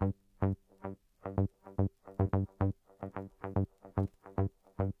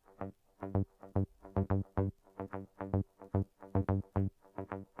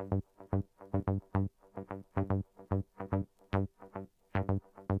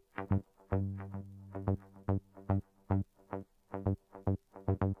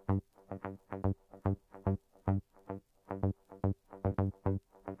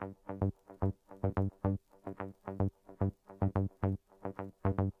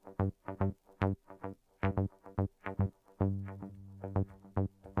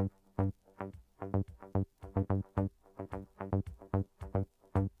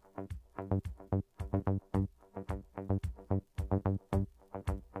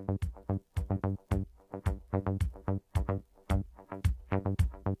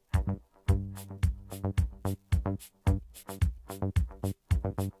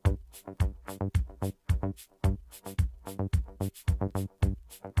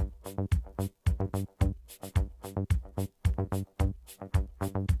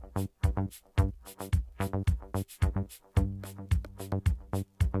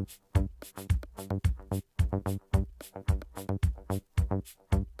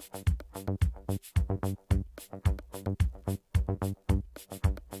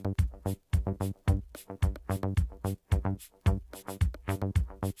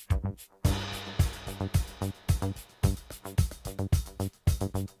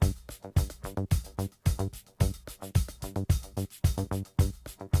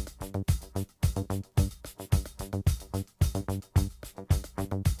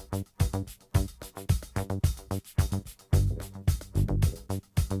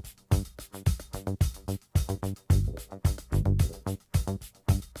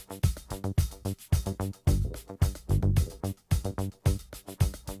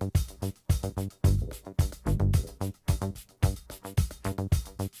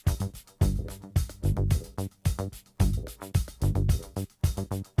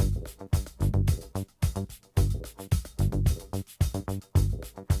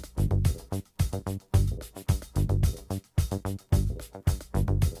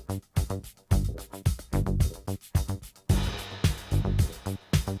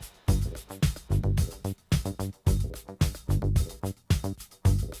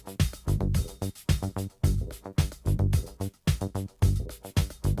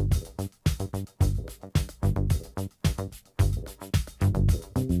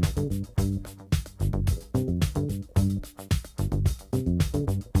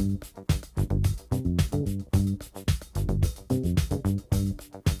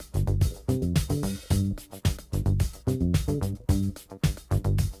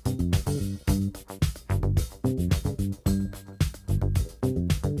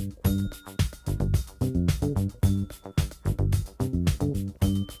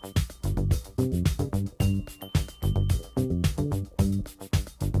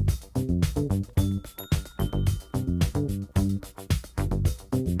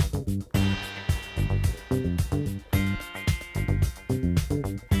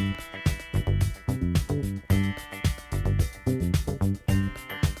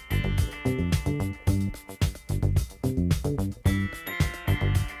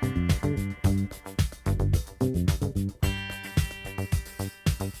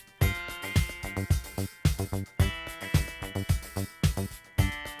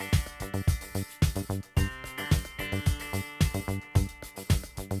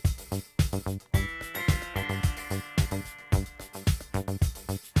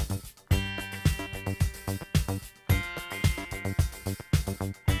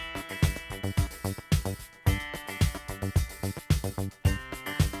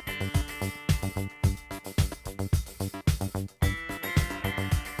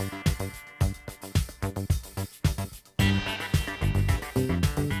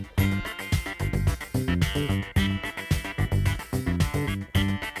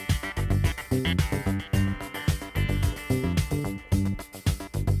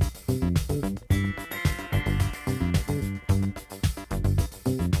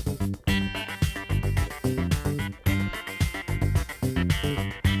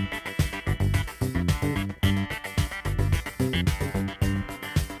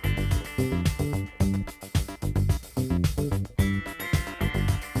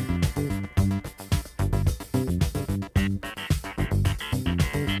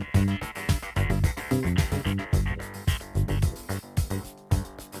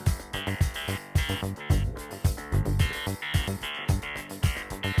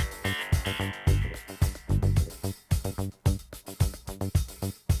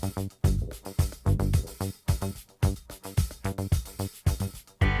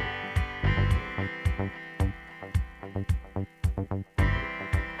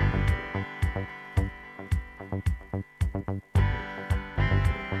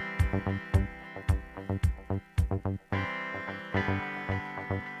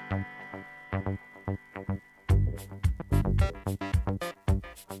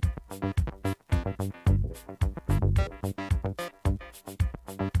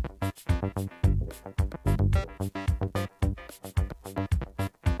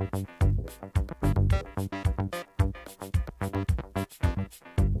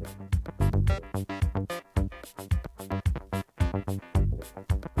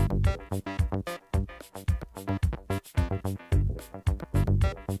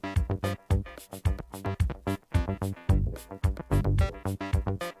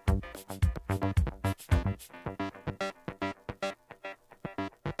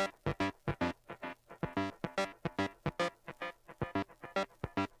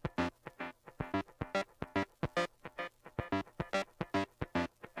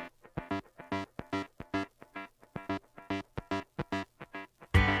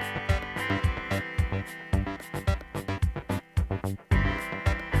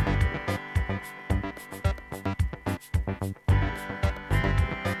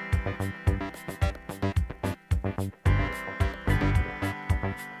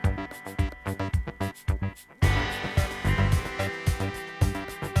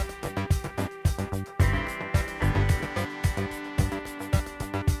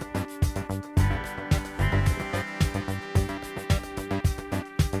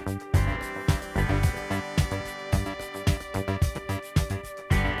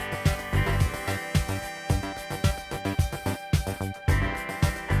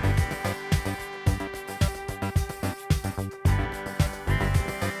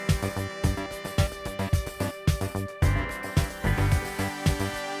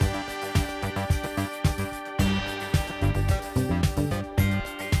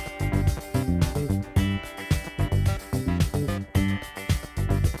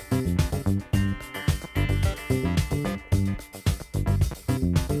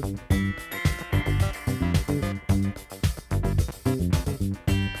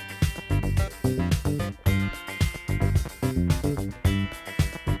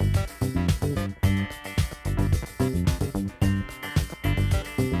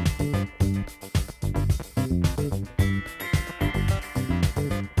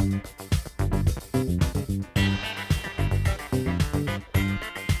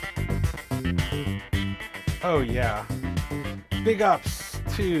 Oh yeah. Big ups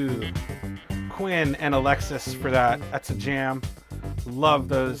to Quinn and Alexis for that. That's a jam. Love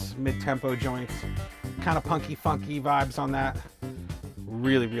those mid-tempo joints. Kind of punky, funky vibes on that.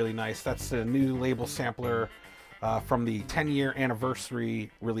 Really, really nice. That's a new label sampler from the 10-year anniversary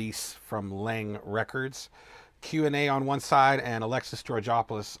release from Lang Records. Q&A on one side and Alexis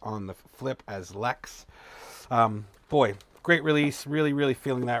Georgopoulos on the flip as Lex. Boy, great release. Really, really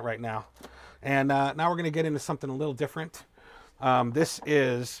feeling that right now. And now we're going to get into something a little different. This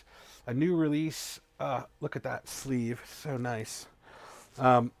is a new release. Look at that sleeve. So nice.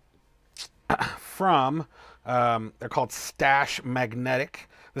 From, they're called Stash Magnetic.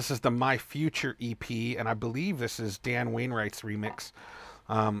 This is the My Future EP, and I believe this is Dan Wainwright's remix.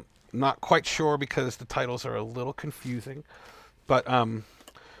 Not quite sure because the titles are a little confusing, but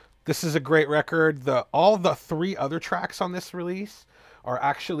this is a great record. All the 3 other tracks on this release are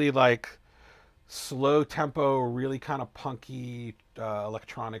actually like slow tempo, really kind of punky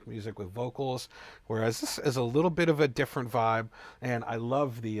electronic music with vocals, whereas this is a little bit of a different vibe, and I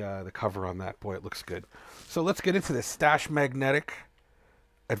love the cover on that. Boy, it looks good. So let's get into this. Stash Magnetic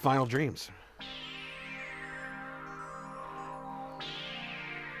at Vinyl Dreams.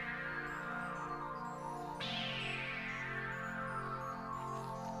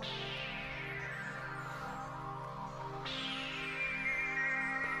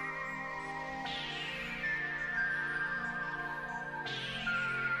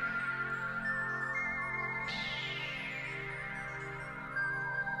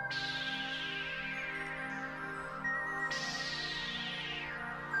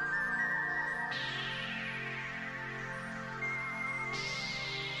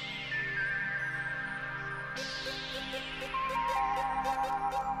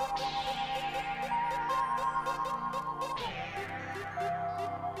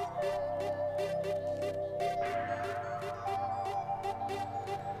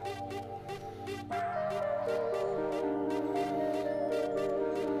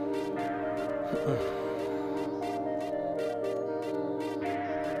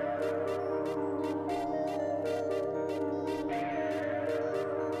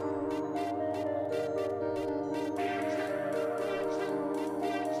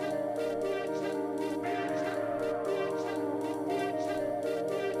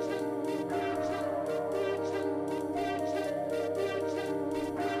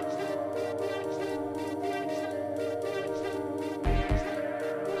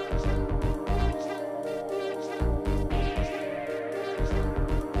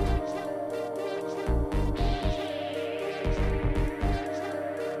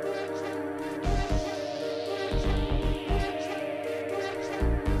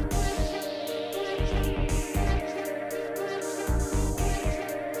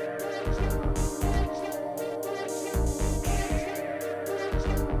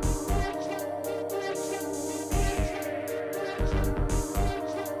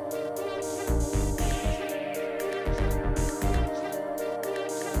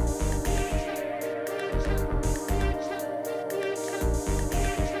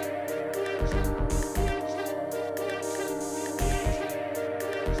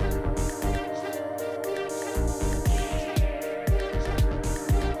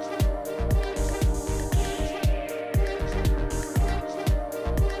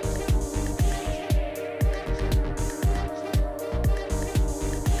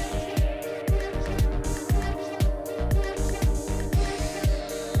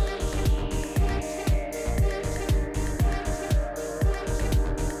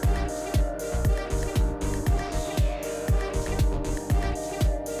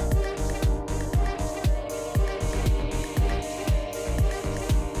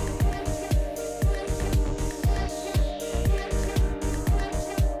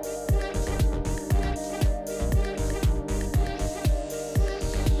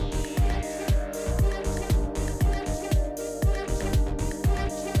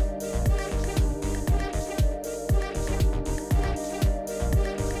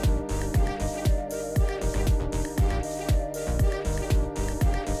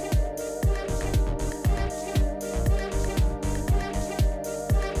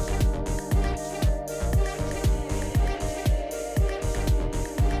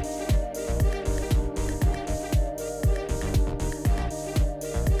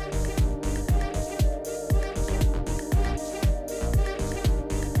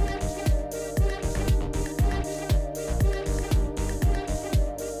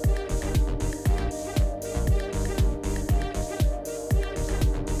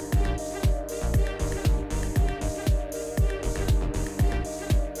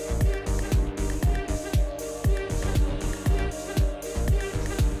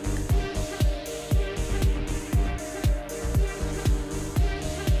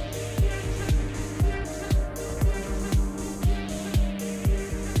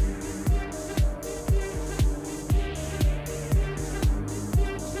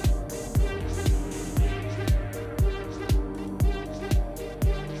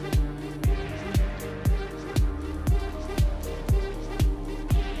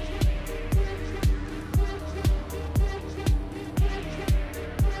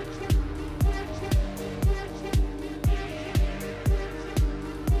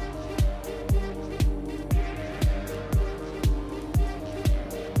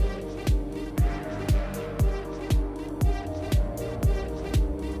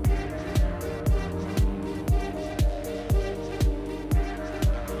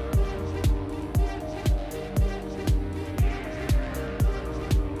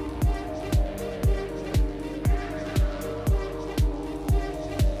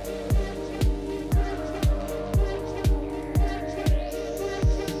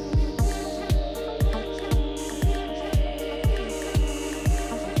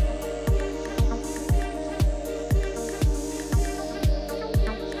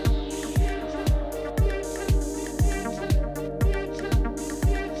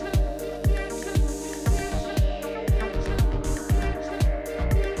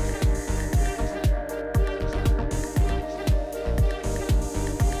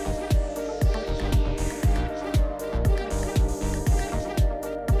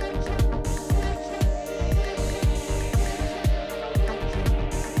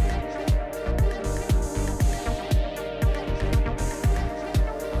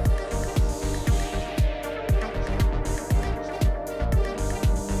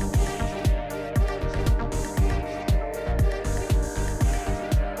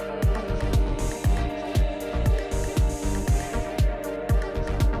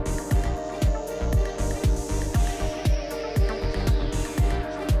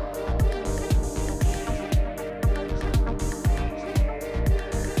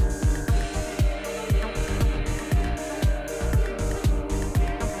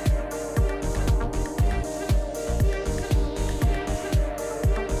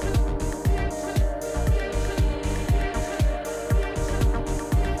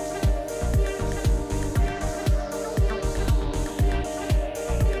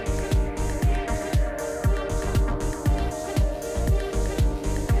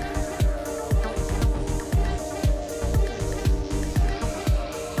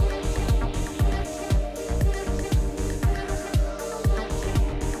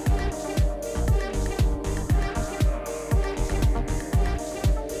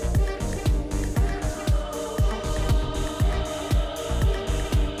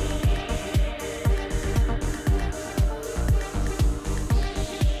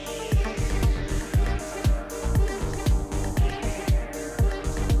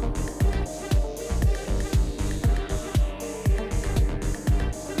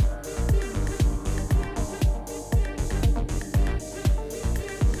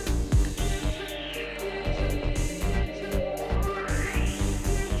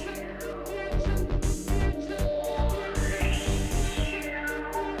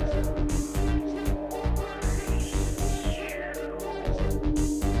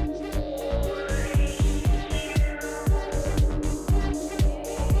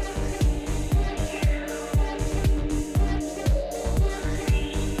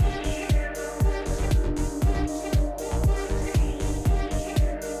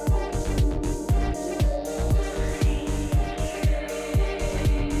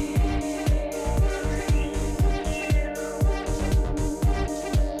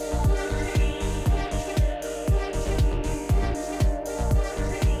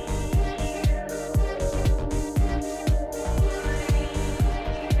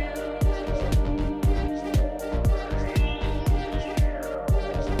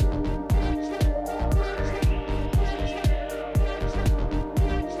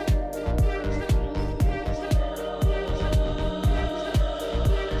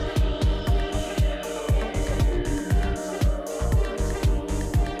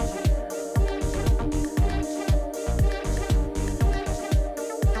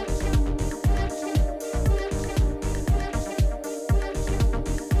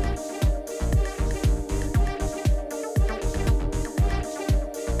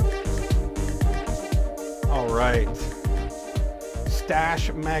 right.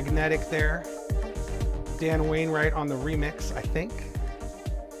 Stash Magnetic there. Dan Wainwright on the remix, I think.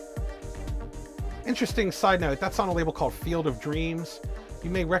 Interesting side note, that's on a label called Field of Dreams. You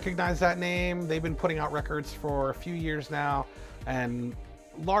may recognize that name. They've been putting out records for a few years now, and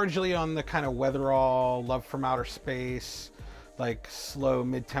largely on the kind of Weatherall, Love from Outer Space, like slow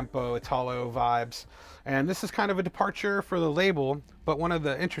mid-tempo Italo vibes. And this is kind of a departure for the label, but one of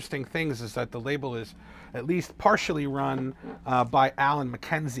the interesting things is that the label is at least partially run by Alan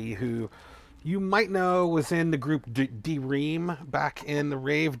McKenzie, who you might know was in the group D-Ream back in the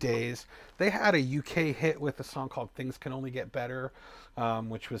rave days. They had a UK hit with a song called Things Can Only Get Better,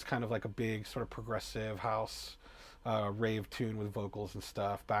 which was kind of like a big sort of progressive house rave tune with vocals and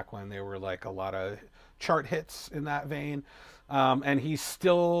stuff back when there were like a lot of chart hits in that vein. And he's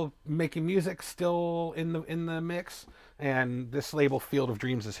still making music, still in the mix, and this label Field of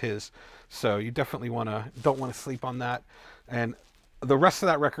Dreams is his. So you definitely don't want to sleep on that. And the rest of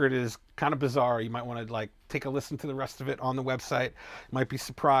that record is kind of bizarre. You might want to like take a listen to the rest of it on the website. You might be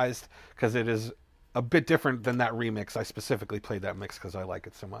surprised because it is a bit different than that remix. I specifically played that mix because I like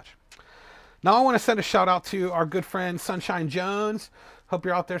it so much. Now I want to send a shout out to our good friend Sunshine Jones. Hope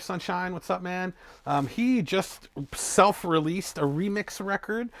you're out there, Sunshine. What's up, man? He just self-released a remix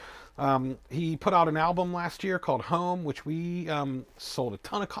record. He put out an album last year called Home, which we sold a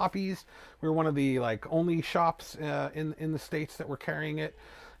ton of copies. We were one of the like only shops in the States that were carrying it.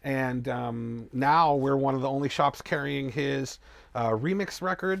 And now we're one of the only shops carrying his remix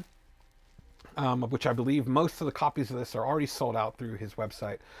record, which I believe most of the copies of this are already sold out through his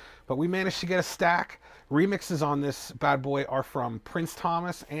website. But we managed to get a stack. Remixes on this bad boy are from Prince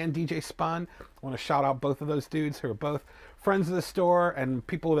Thomas and DJ Spun. I want to shout out both of those dudes who are both friends of the store and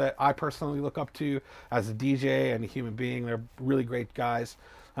people that I personally look up to as a DJ and a human being. They're really great guys.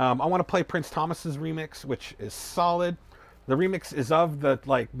 I want to play Prince Thomas's remix, which is solid. The remix is of the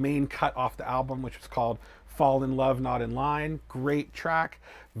like main cut off the album, which was called Fall in Love, Not in Line. Great track.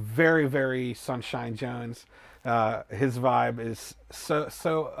 Very, very Sunshine Jones. His vibe is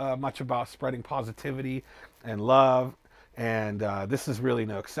so much about spreading positivity and love, and this is really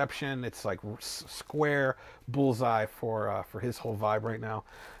no exception. It's like square bullseye for his whole vibe right now,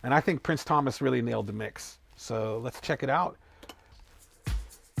 and I think Prince Thomas really nailed the mix. So let's check it out.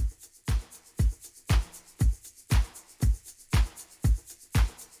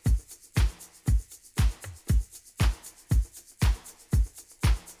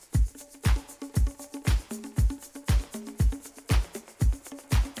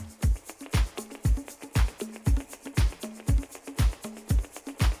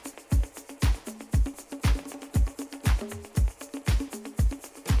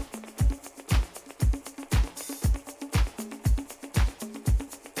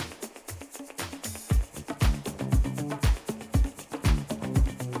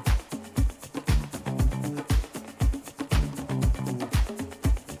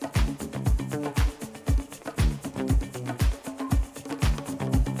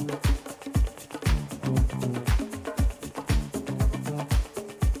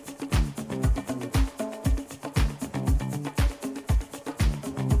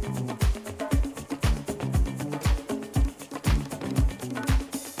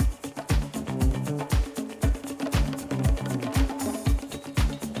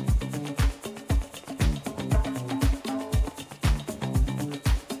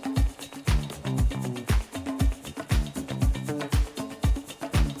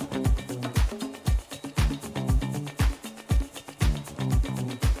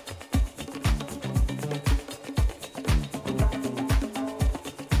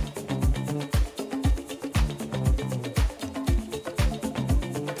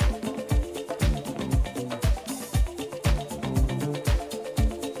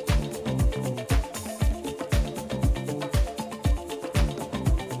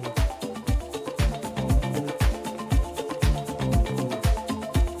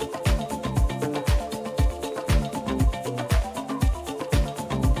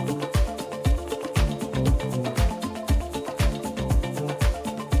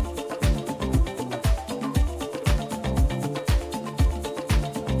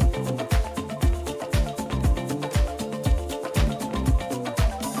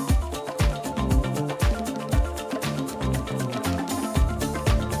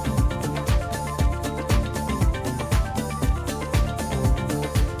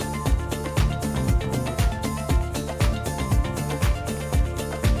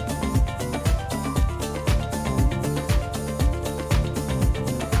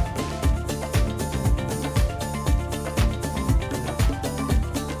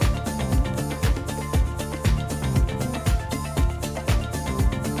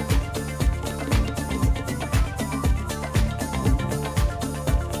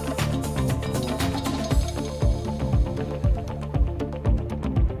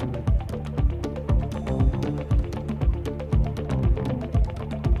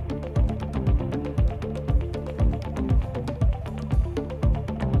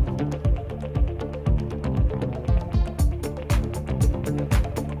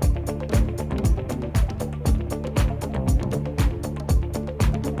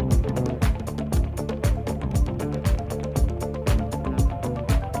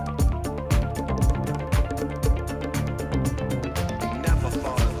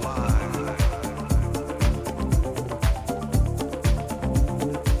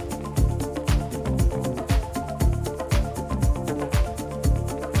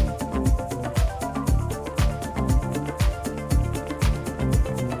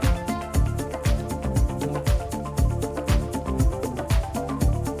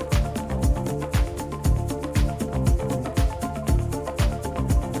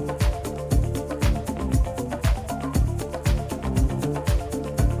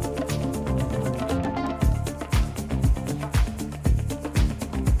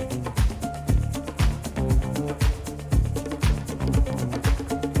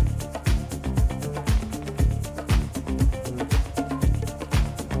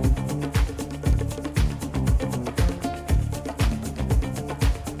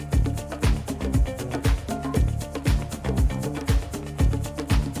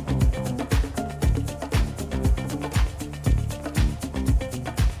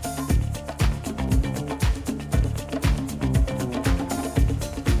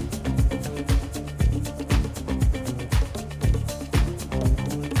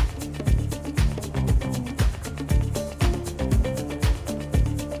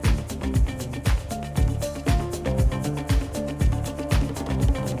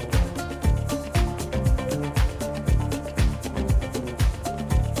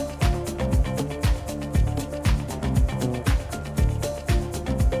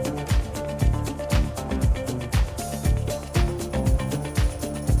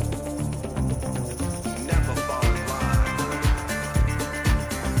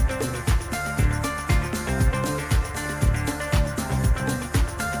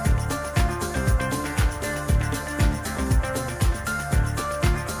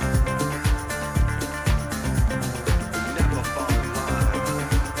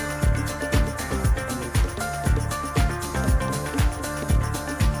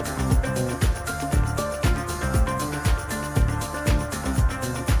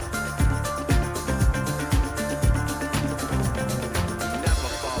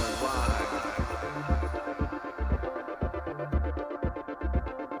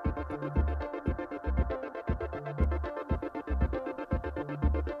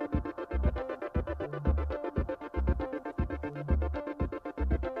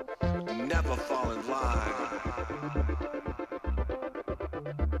 never fall in line.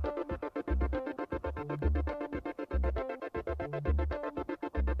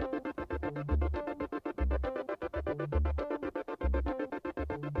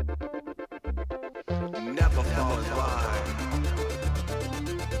 Never fall in line.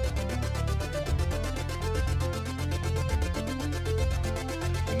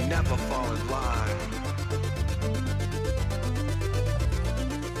 Never fall in line.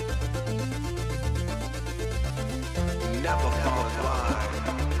 Never fall in line.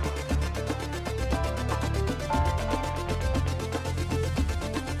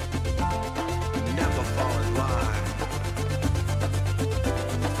 Never fall in line.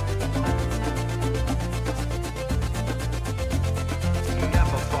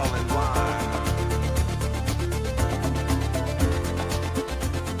 Never fall in line.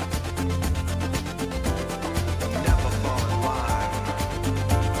 Never fall in line.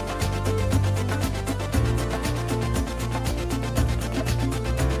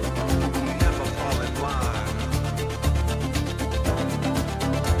 Never fall in line.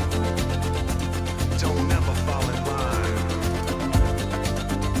 Don't never fall in line.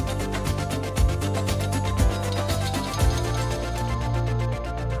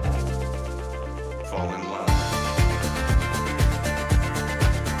 Fall in line. Fall in line. Fall in line.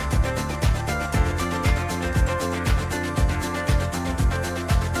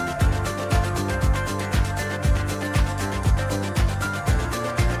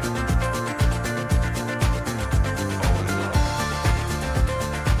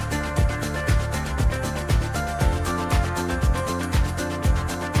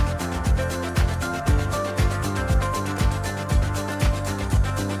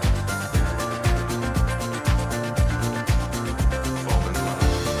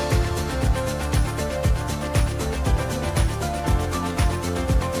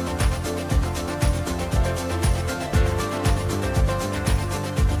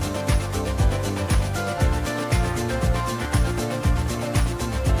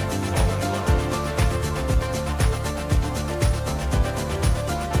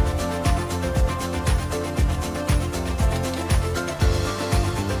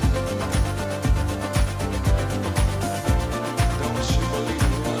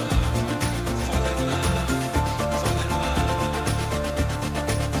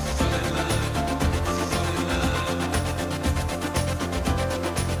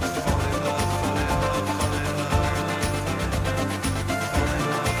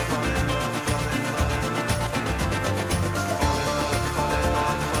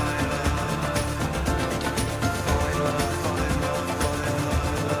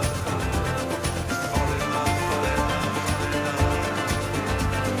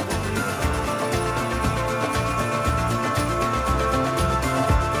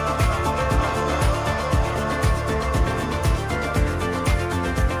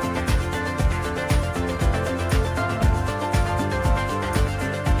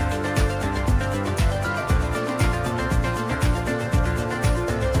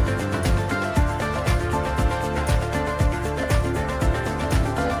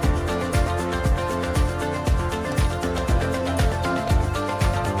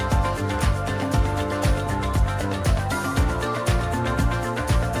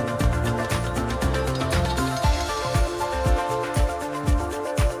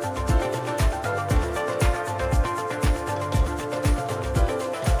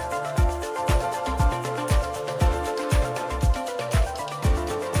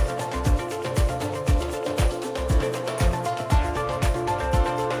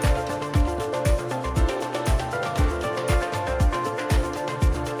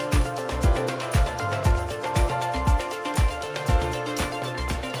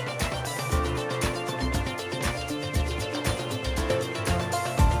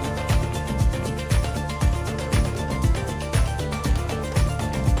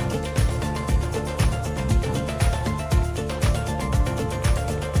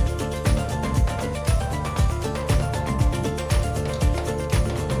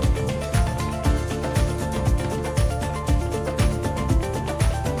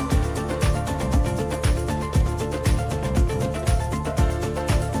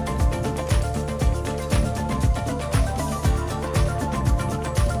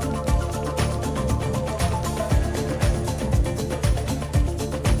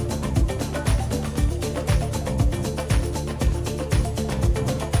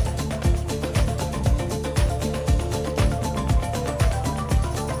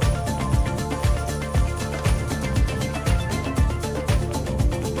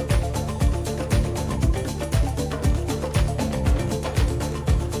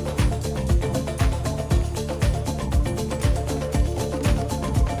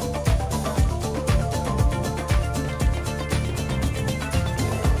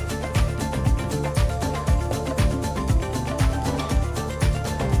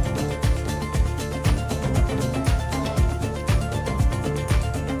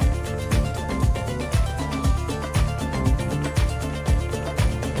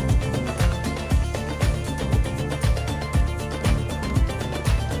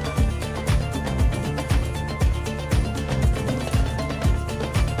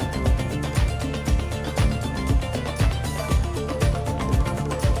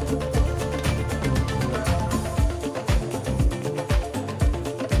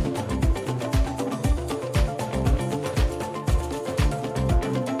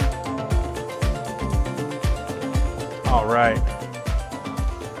 All right.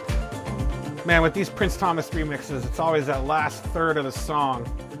 Man, with these Prince Thomas remixes, it's always that last third of the song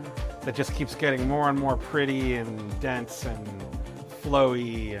that just keeps getting more and more pretty and dense and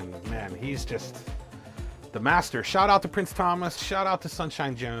flowy, and man, he's just the master. Shout out to Prince Thomas, shout out to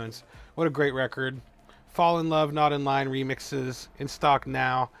Sunshine Jones. What a great record. Fall in Love, Not in Line remixes, in stock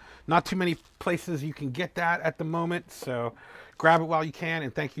now. Not too many places you can get that at the moment, so grab it while you can,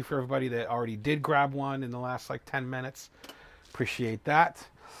 and thank you for everybody that already did grab one in the last like 10 minutes. Appreciate that.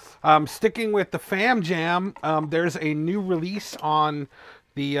 Sticking with the Fam Jam, there's a new release on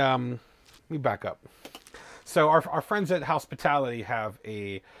the, let me back up. So our friends at Hospitality have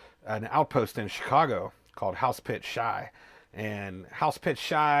an outpost in Chicago called House Pit Shy, and House Pit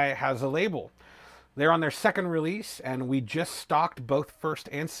Shy has a label. They're on their second release, and we just stocked both first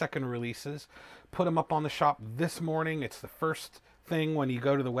and second releases. Put them up on the shop this morning. It's the first thing when you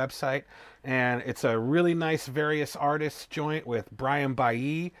go to the website, and it's a really nice various artists joint with Brian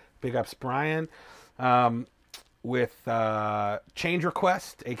Bailly, big ups Brian, with Change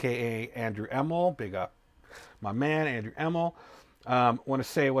Request, aka Andrew Emmel, big up my man Andrew Emmel. Want to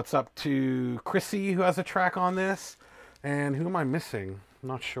say what's up to Chrissy, who has a track on this, and who am I missing? I'm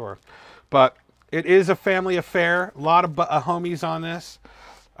not sure, but it is a family affair. A lot of homies on this.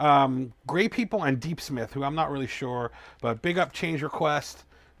 Gray People and Deep Smith, who I'm not really sure, but big up Change Request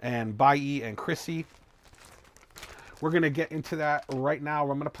and Bailly and Chrissy. We're going to get into that right now.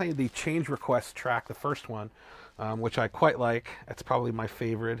 I'm going to play the Change Request track, the first one, which I quite like. It's probably my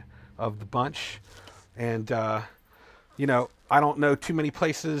favorite of the bunch. And, you know, I don't know too many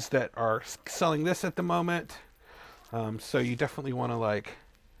places that are selling this at the moment. So you definitely want to, like,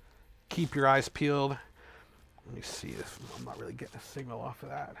 keep your eyes peeled. Let me see if I'm not really getting a signal off of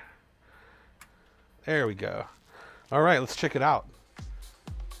that. There we go. All right, let's check it out.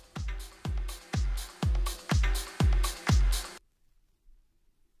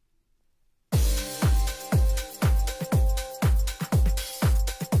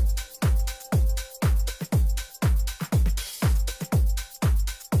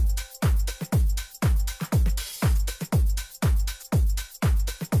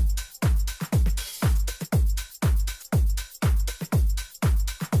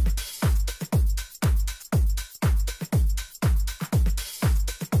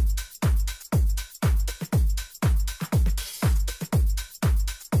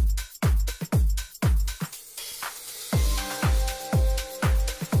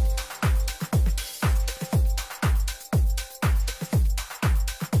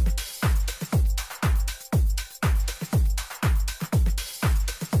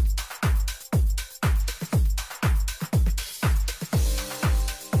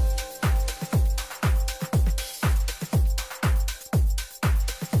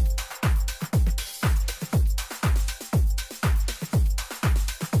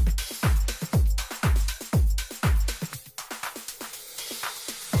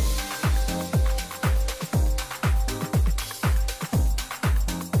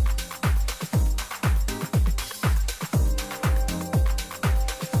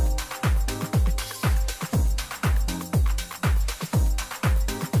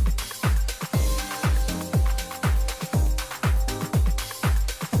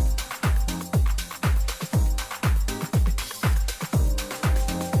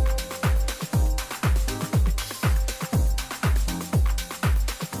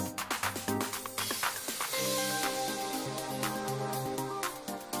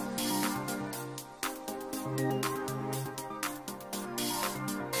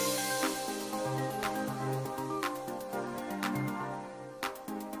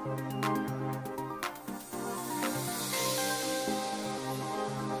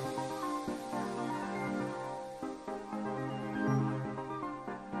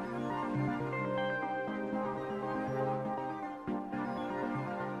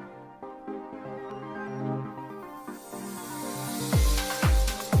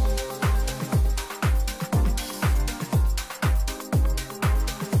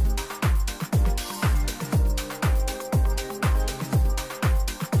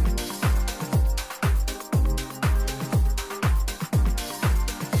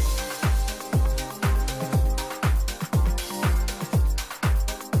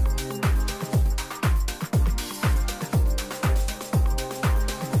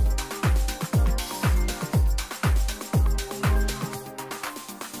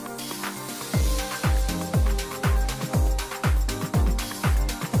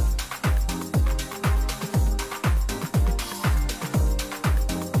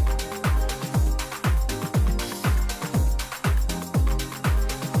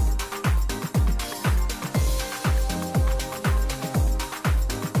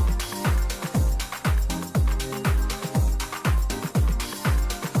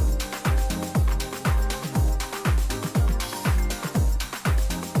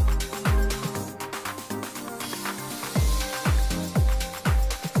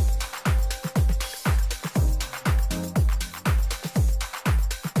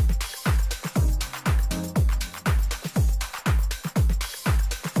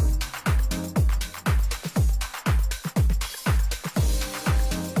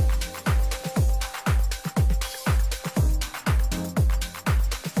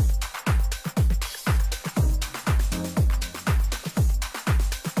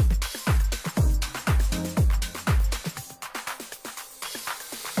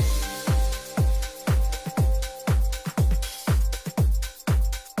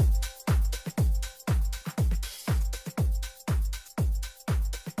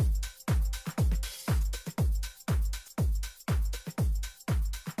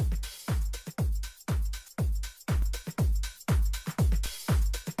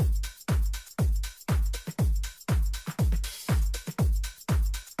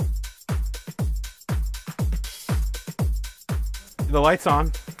 The light's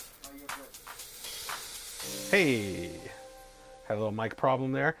on. Hey, had a little mic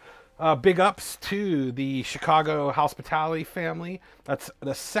problem there. Big ups to the Chicago Hospitality family. That's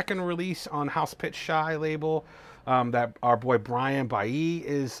the second release on House Pitch Shy label that our boy Brian Bailly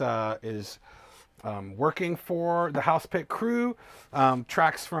is working for the House Pit crew.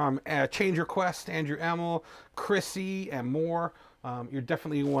 Tracks from Change Request, Andrew Emmel, Chrissy, and more. You're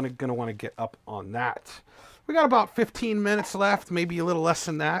definitely going to want to get up on that. We got about 15 minutes left, maybe a little less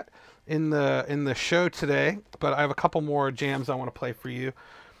than that in the show today, but I have a couple more jams I want to play for you.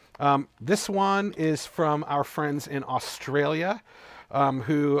 This one is from our friends in Australia,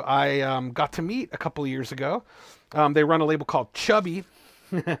 who I got to meet a couple years ago. They run a label called Chubby,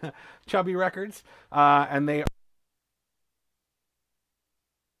 Chubby Records, and they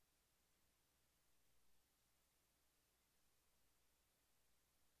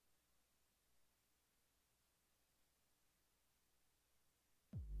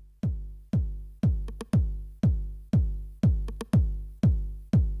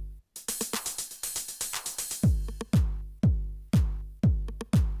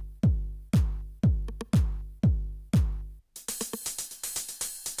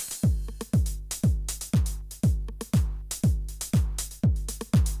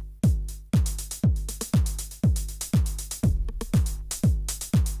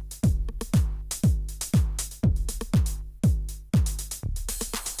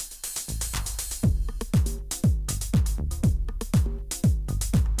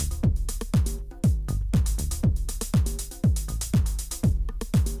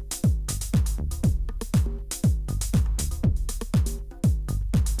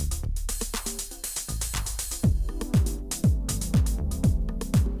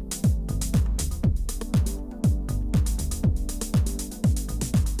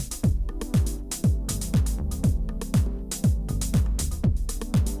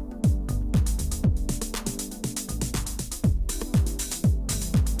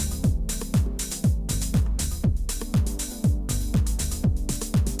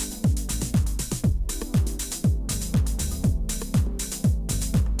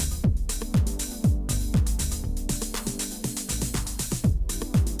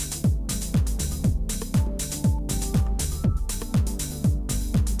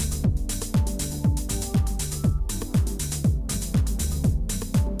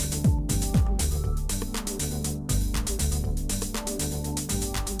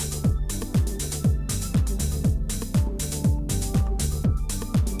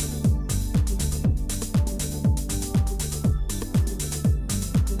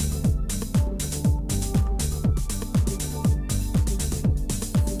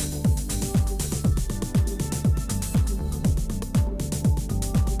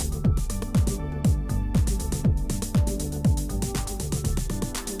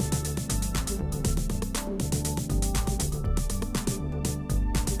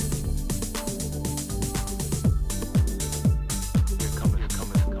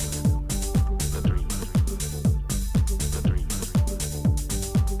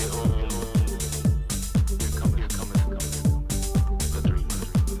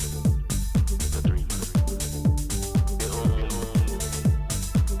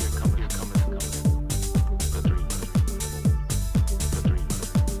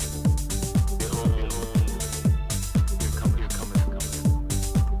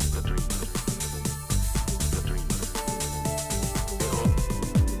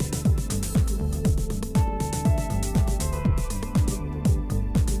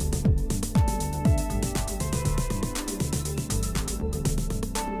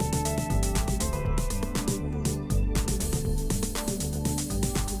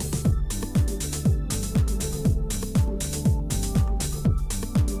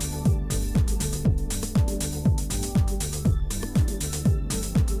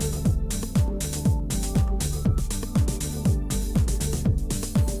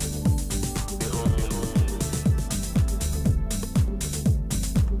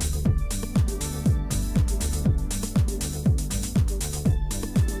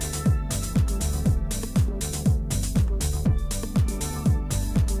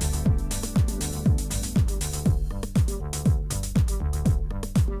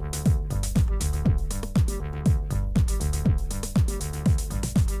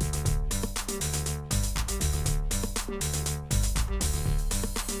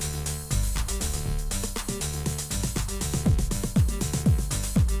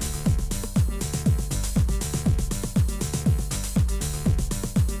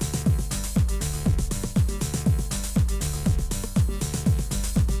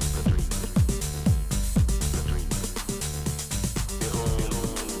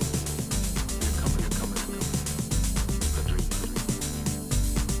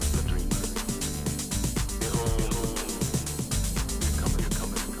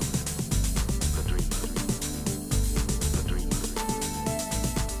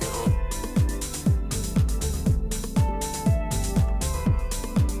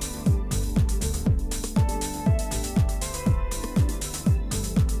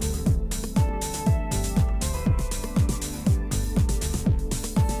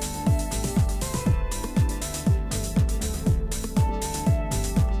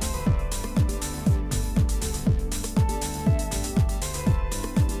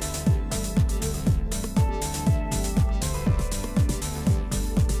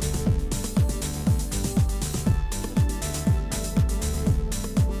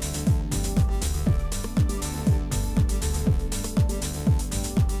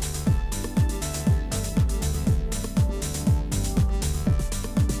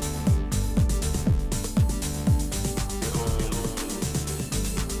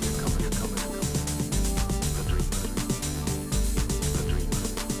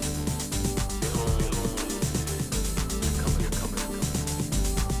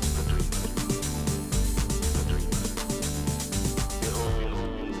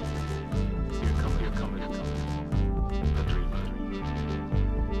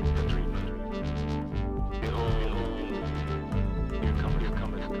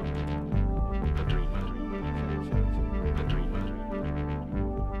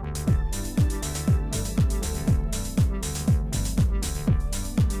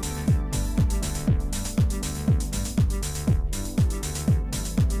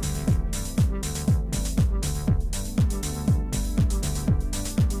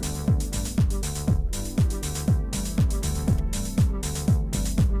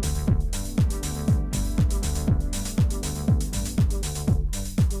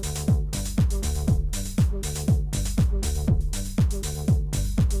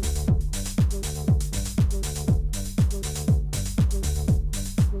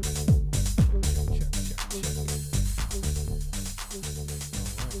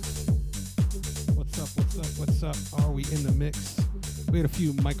What's up? Are we in the mix? We had a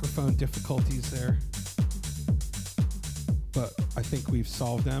few microphone difficulties there, but I think we've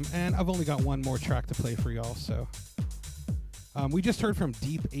solved them. And I've only got one more track to play for y'all. So we just heard from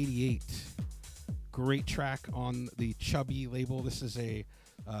Deep 88. Great track on the Chubby label. This is a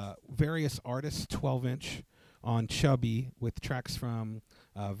various artists 12-inch on Chubby with tracks from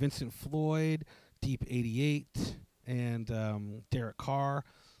Vincent Floyd, Deep 88, and Derek Carr.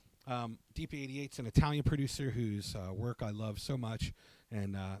 Deep 88's an Italian producer whose work I love so much,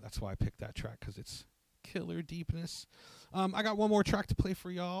 and that's why I picked that track, because it's killer deepness. I got one more track to play for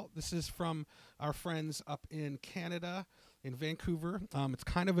y'all. This is from our friends up in Canada, in Vancouver. It's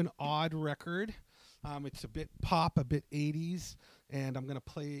kind of an odd record. It's a bit pop, a bit 80s, and I'm going to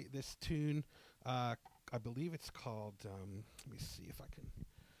play this tune. I believe it's called, let me see if I can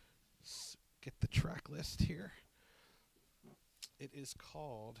get the track list here. It is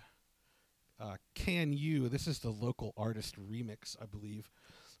called Can You. This is the local artist remix, I believe.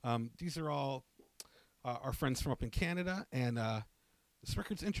 These are all our friends from up in Canada, and this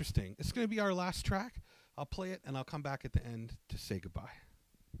record's interesting. It's going to be our last track. I'll play it, and I'll come back at the end to say goodbye.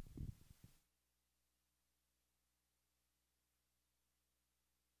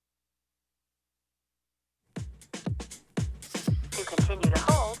 To continue to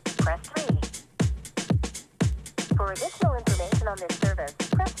hold, press 3. For additional information on this service,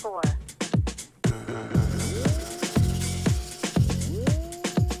 press 4.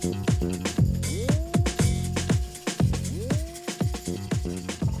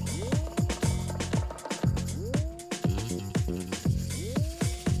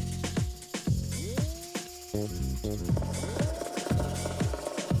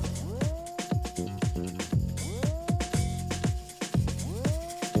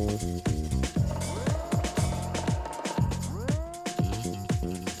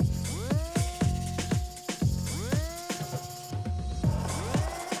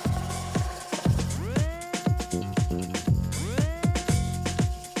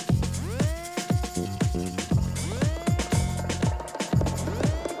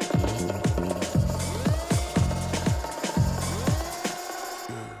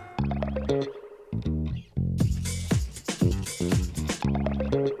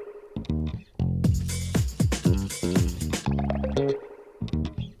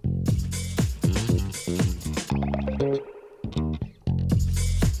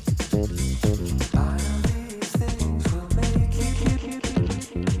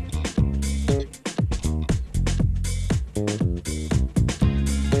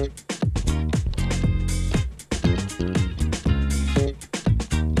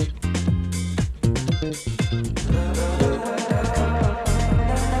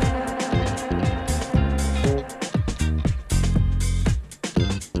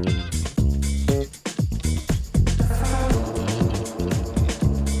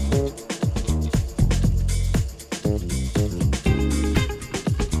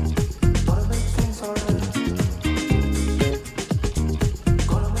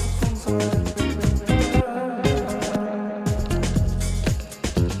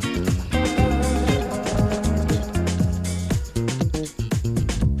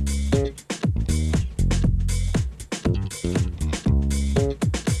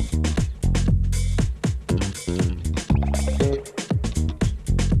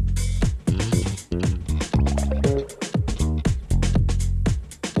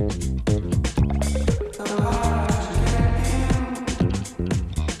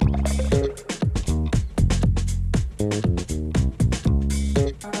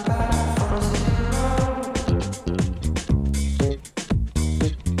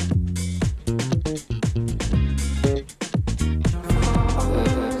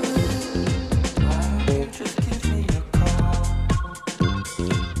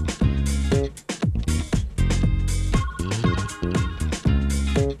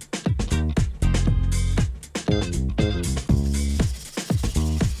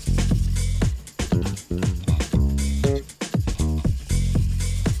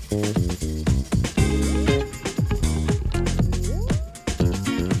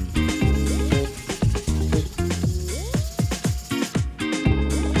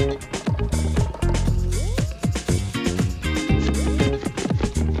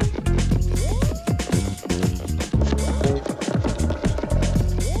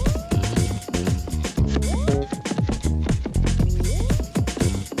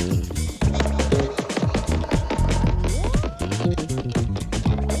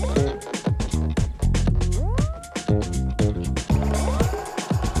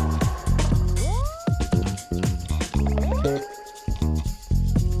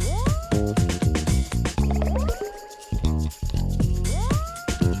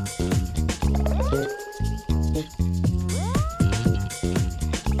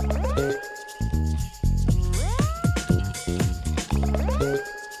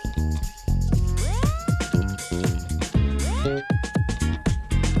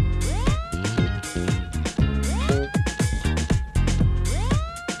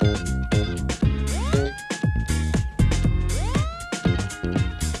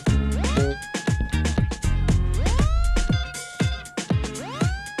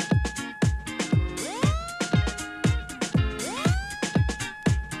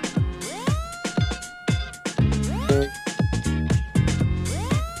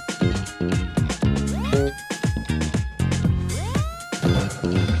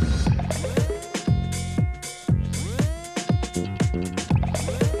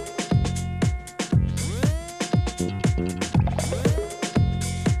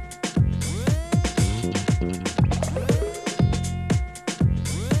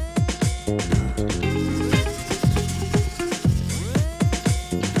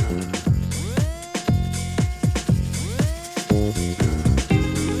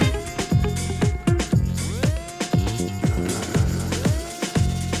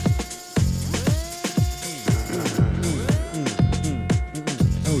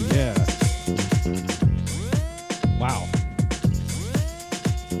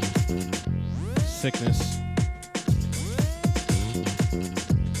 sickness.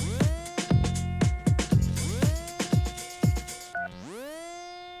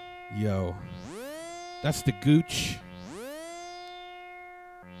 Yo, that's the Gooch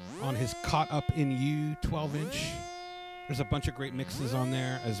on his Caught Up in You 12-inch. There's a bunch of great mixes on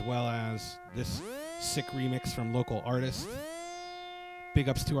there, as well as this sick remix from local artist. Big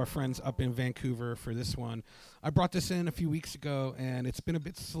ups to our friends up in Vancouver for this one. I brought this in a few weeks ago, and it's been a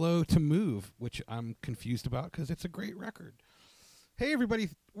bit slow to move, which I'm confused about because it's a great record. Hey, everybody.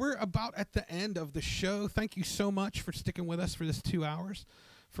 We're about at the end of the show. Thank you so much for sticking with us for this 2 hours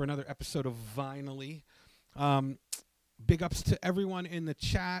for another episode of Vinally. Big ups to everyone in the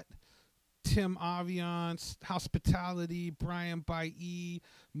chat. Tim Aviance, Hospitality, Brian Bailly,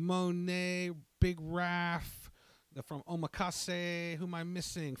 Monet, Big Raph, from Omakase, who am I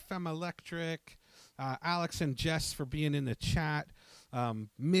missing? Femme Electric, Alex and Jess for being in the chat.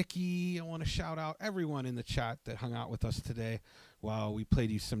 Mickey, I want to shout out everyone in the chat that hung out with us today while we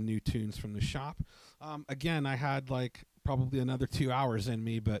played you some new tunes from the shop. Again, I had like probably another 2 hours in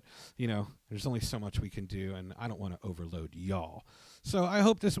me, but you know, there's only so much we can do, and I don't want to overload y'all. So I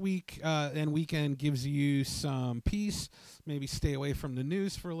hope this week and weekend gives you some peace. Maybe stay away from the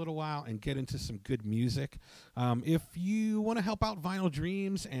news for a little while and get into some good music. If you want to help out Vinyl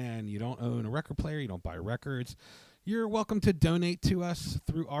Dreams and you don't own a record player, you don't buy records, you're welcome to donate to us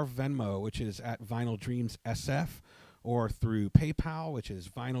through our Venmo, which is at Vinyl Dreams SF, or through PayPal, which is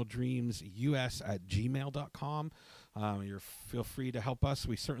vinyldreamsus@gmail.com. Feel free to help us.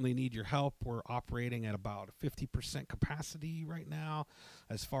 We certainly need your help. We're operating at about 50% capacity right now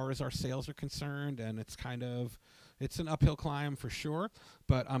as far as our sales are concerned, and it's an uphill climb for sure,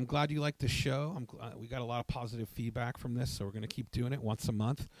 but I'm glad you like the show. We got a lot of positive feedback from this, so we're going to keep doing it once a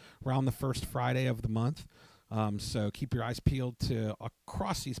month around the first Friday of the month. So keep your eyes peeled to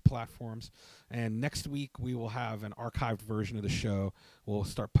across these platforms. And next week we will have an archived version of the show. We'll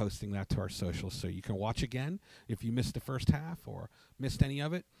start posting that to our socials so you can watch again if you missed the first half or missed any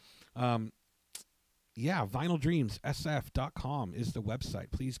of it. vinyldreamssf.com is the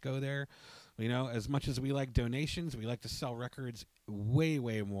website. Please go there. You know, as much as we like donations, we like to sell records way,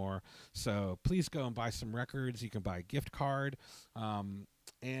 way more. So please go and buy some records. You can buy a gift card.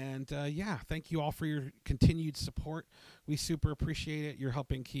 Thank you all for your continued support. We super appreciate it. You're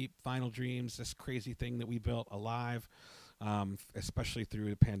helping keep Vinyl Dreams, this crazy thing that we built, alive, especially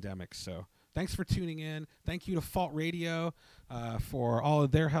through the pandemic. So thanks for tuning in. Thank you to Fault Radio for all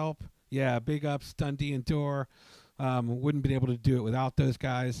of their help. Yeah, big ups, Dundee and Dorr. Wouldn't be able to do it without those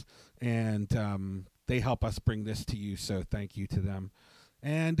guys. And they help us bring this to you. So thank you to them.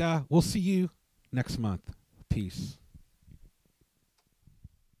 And we'll see you next month. Peace.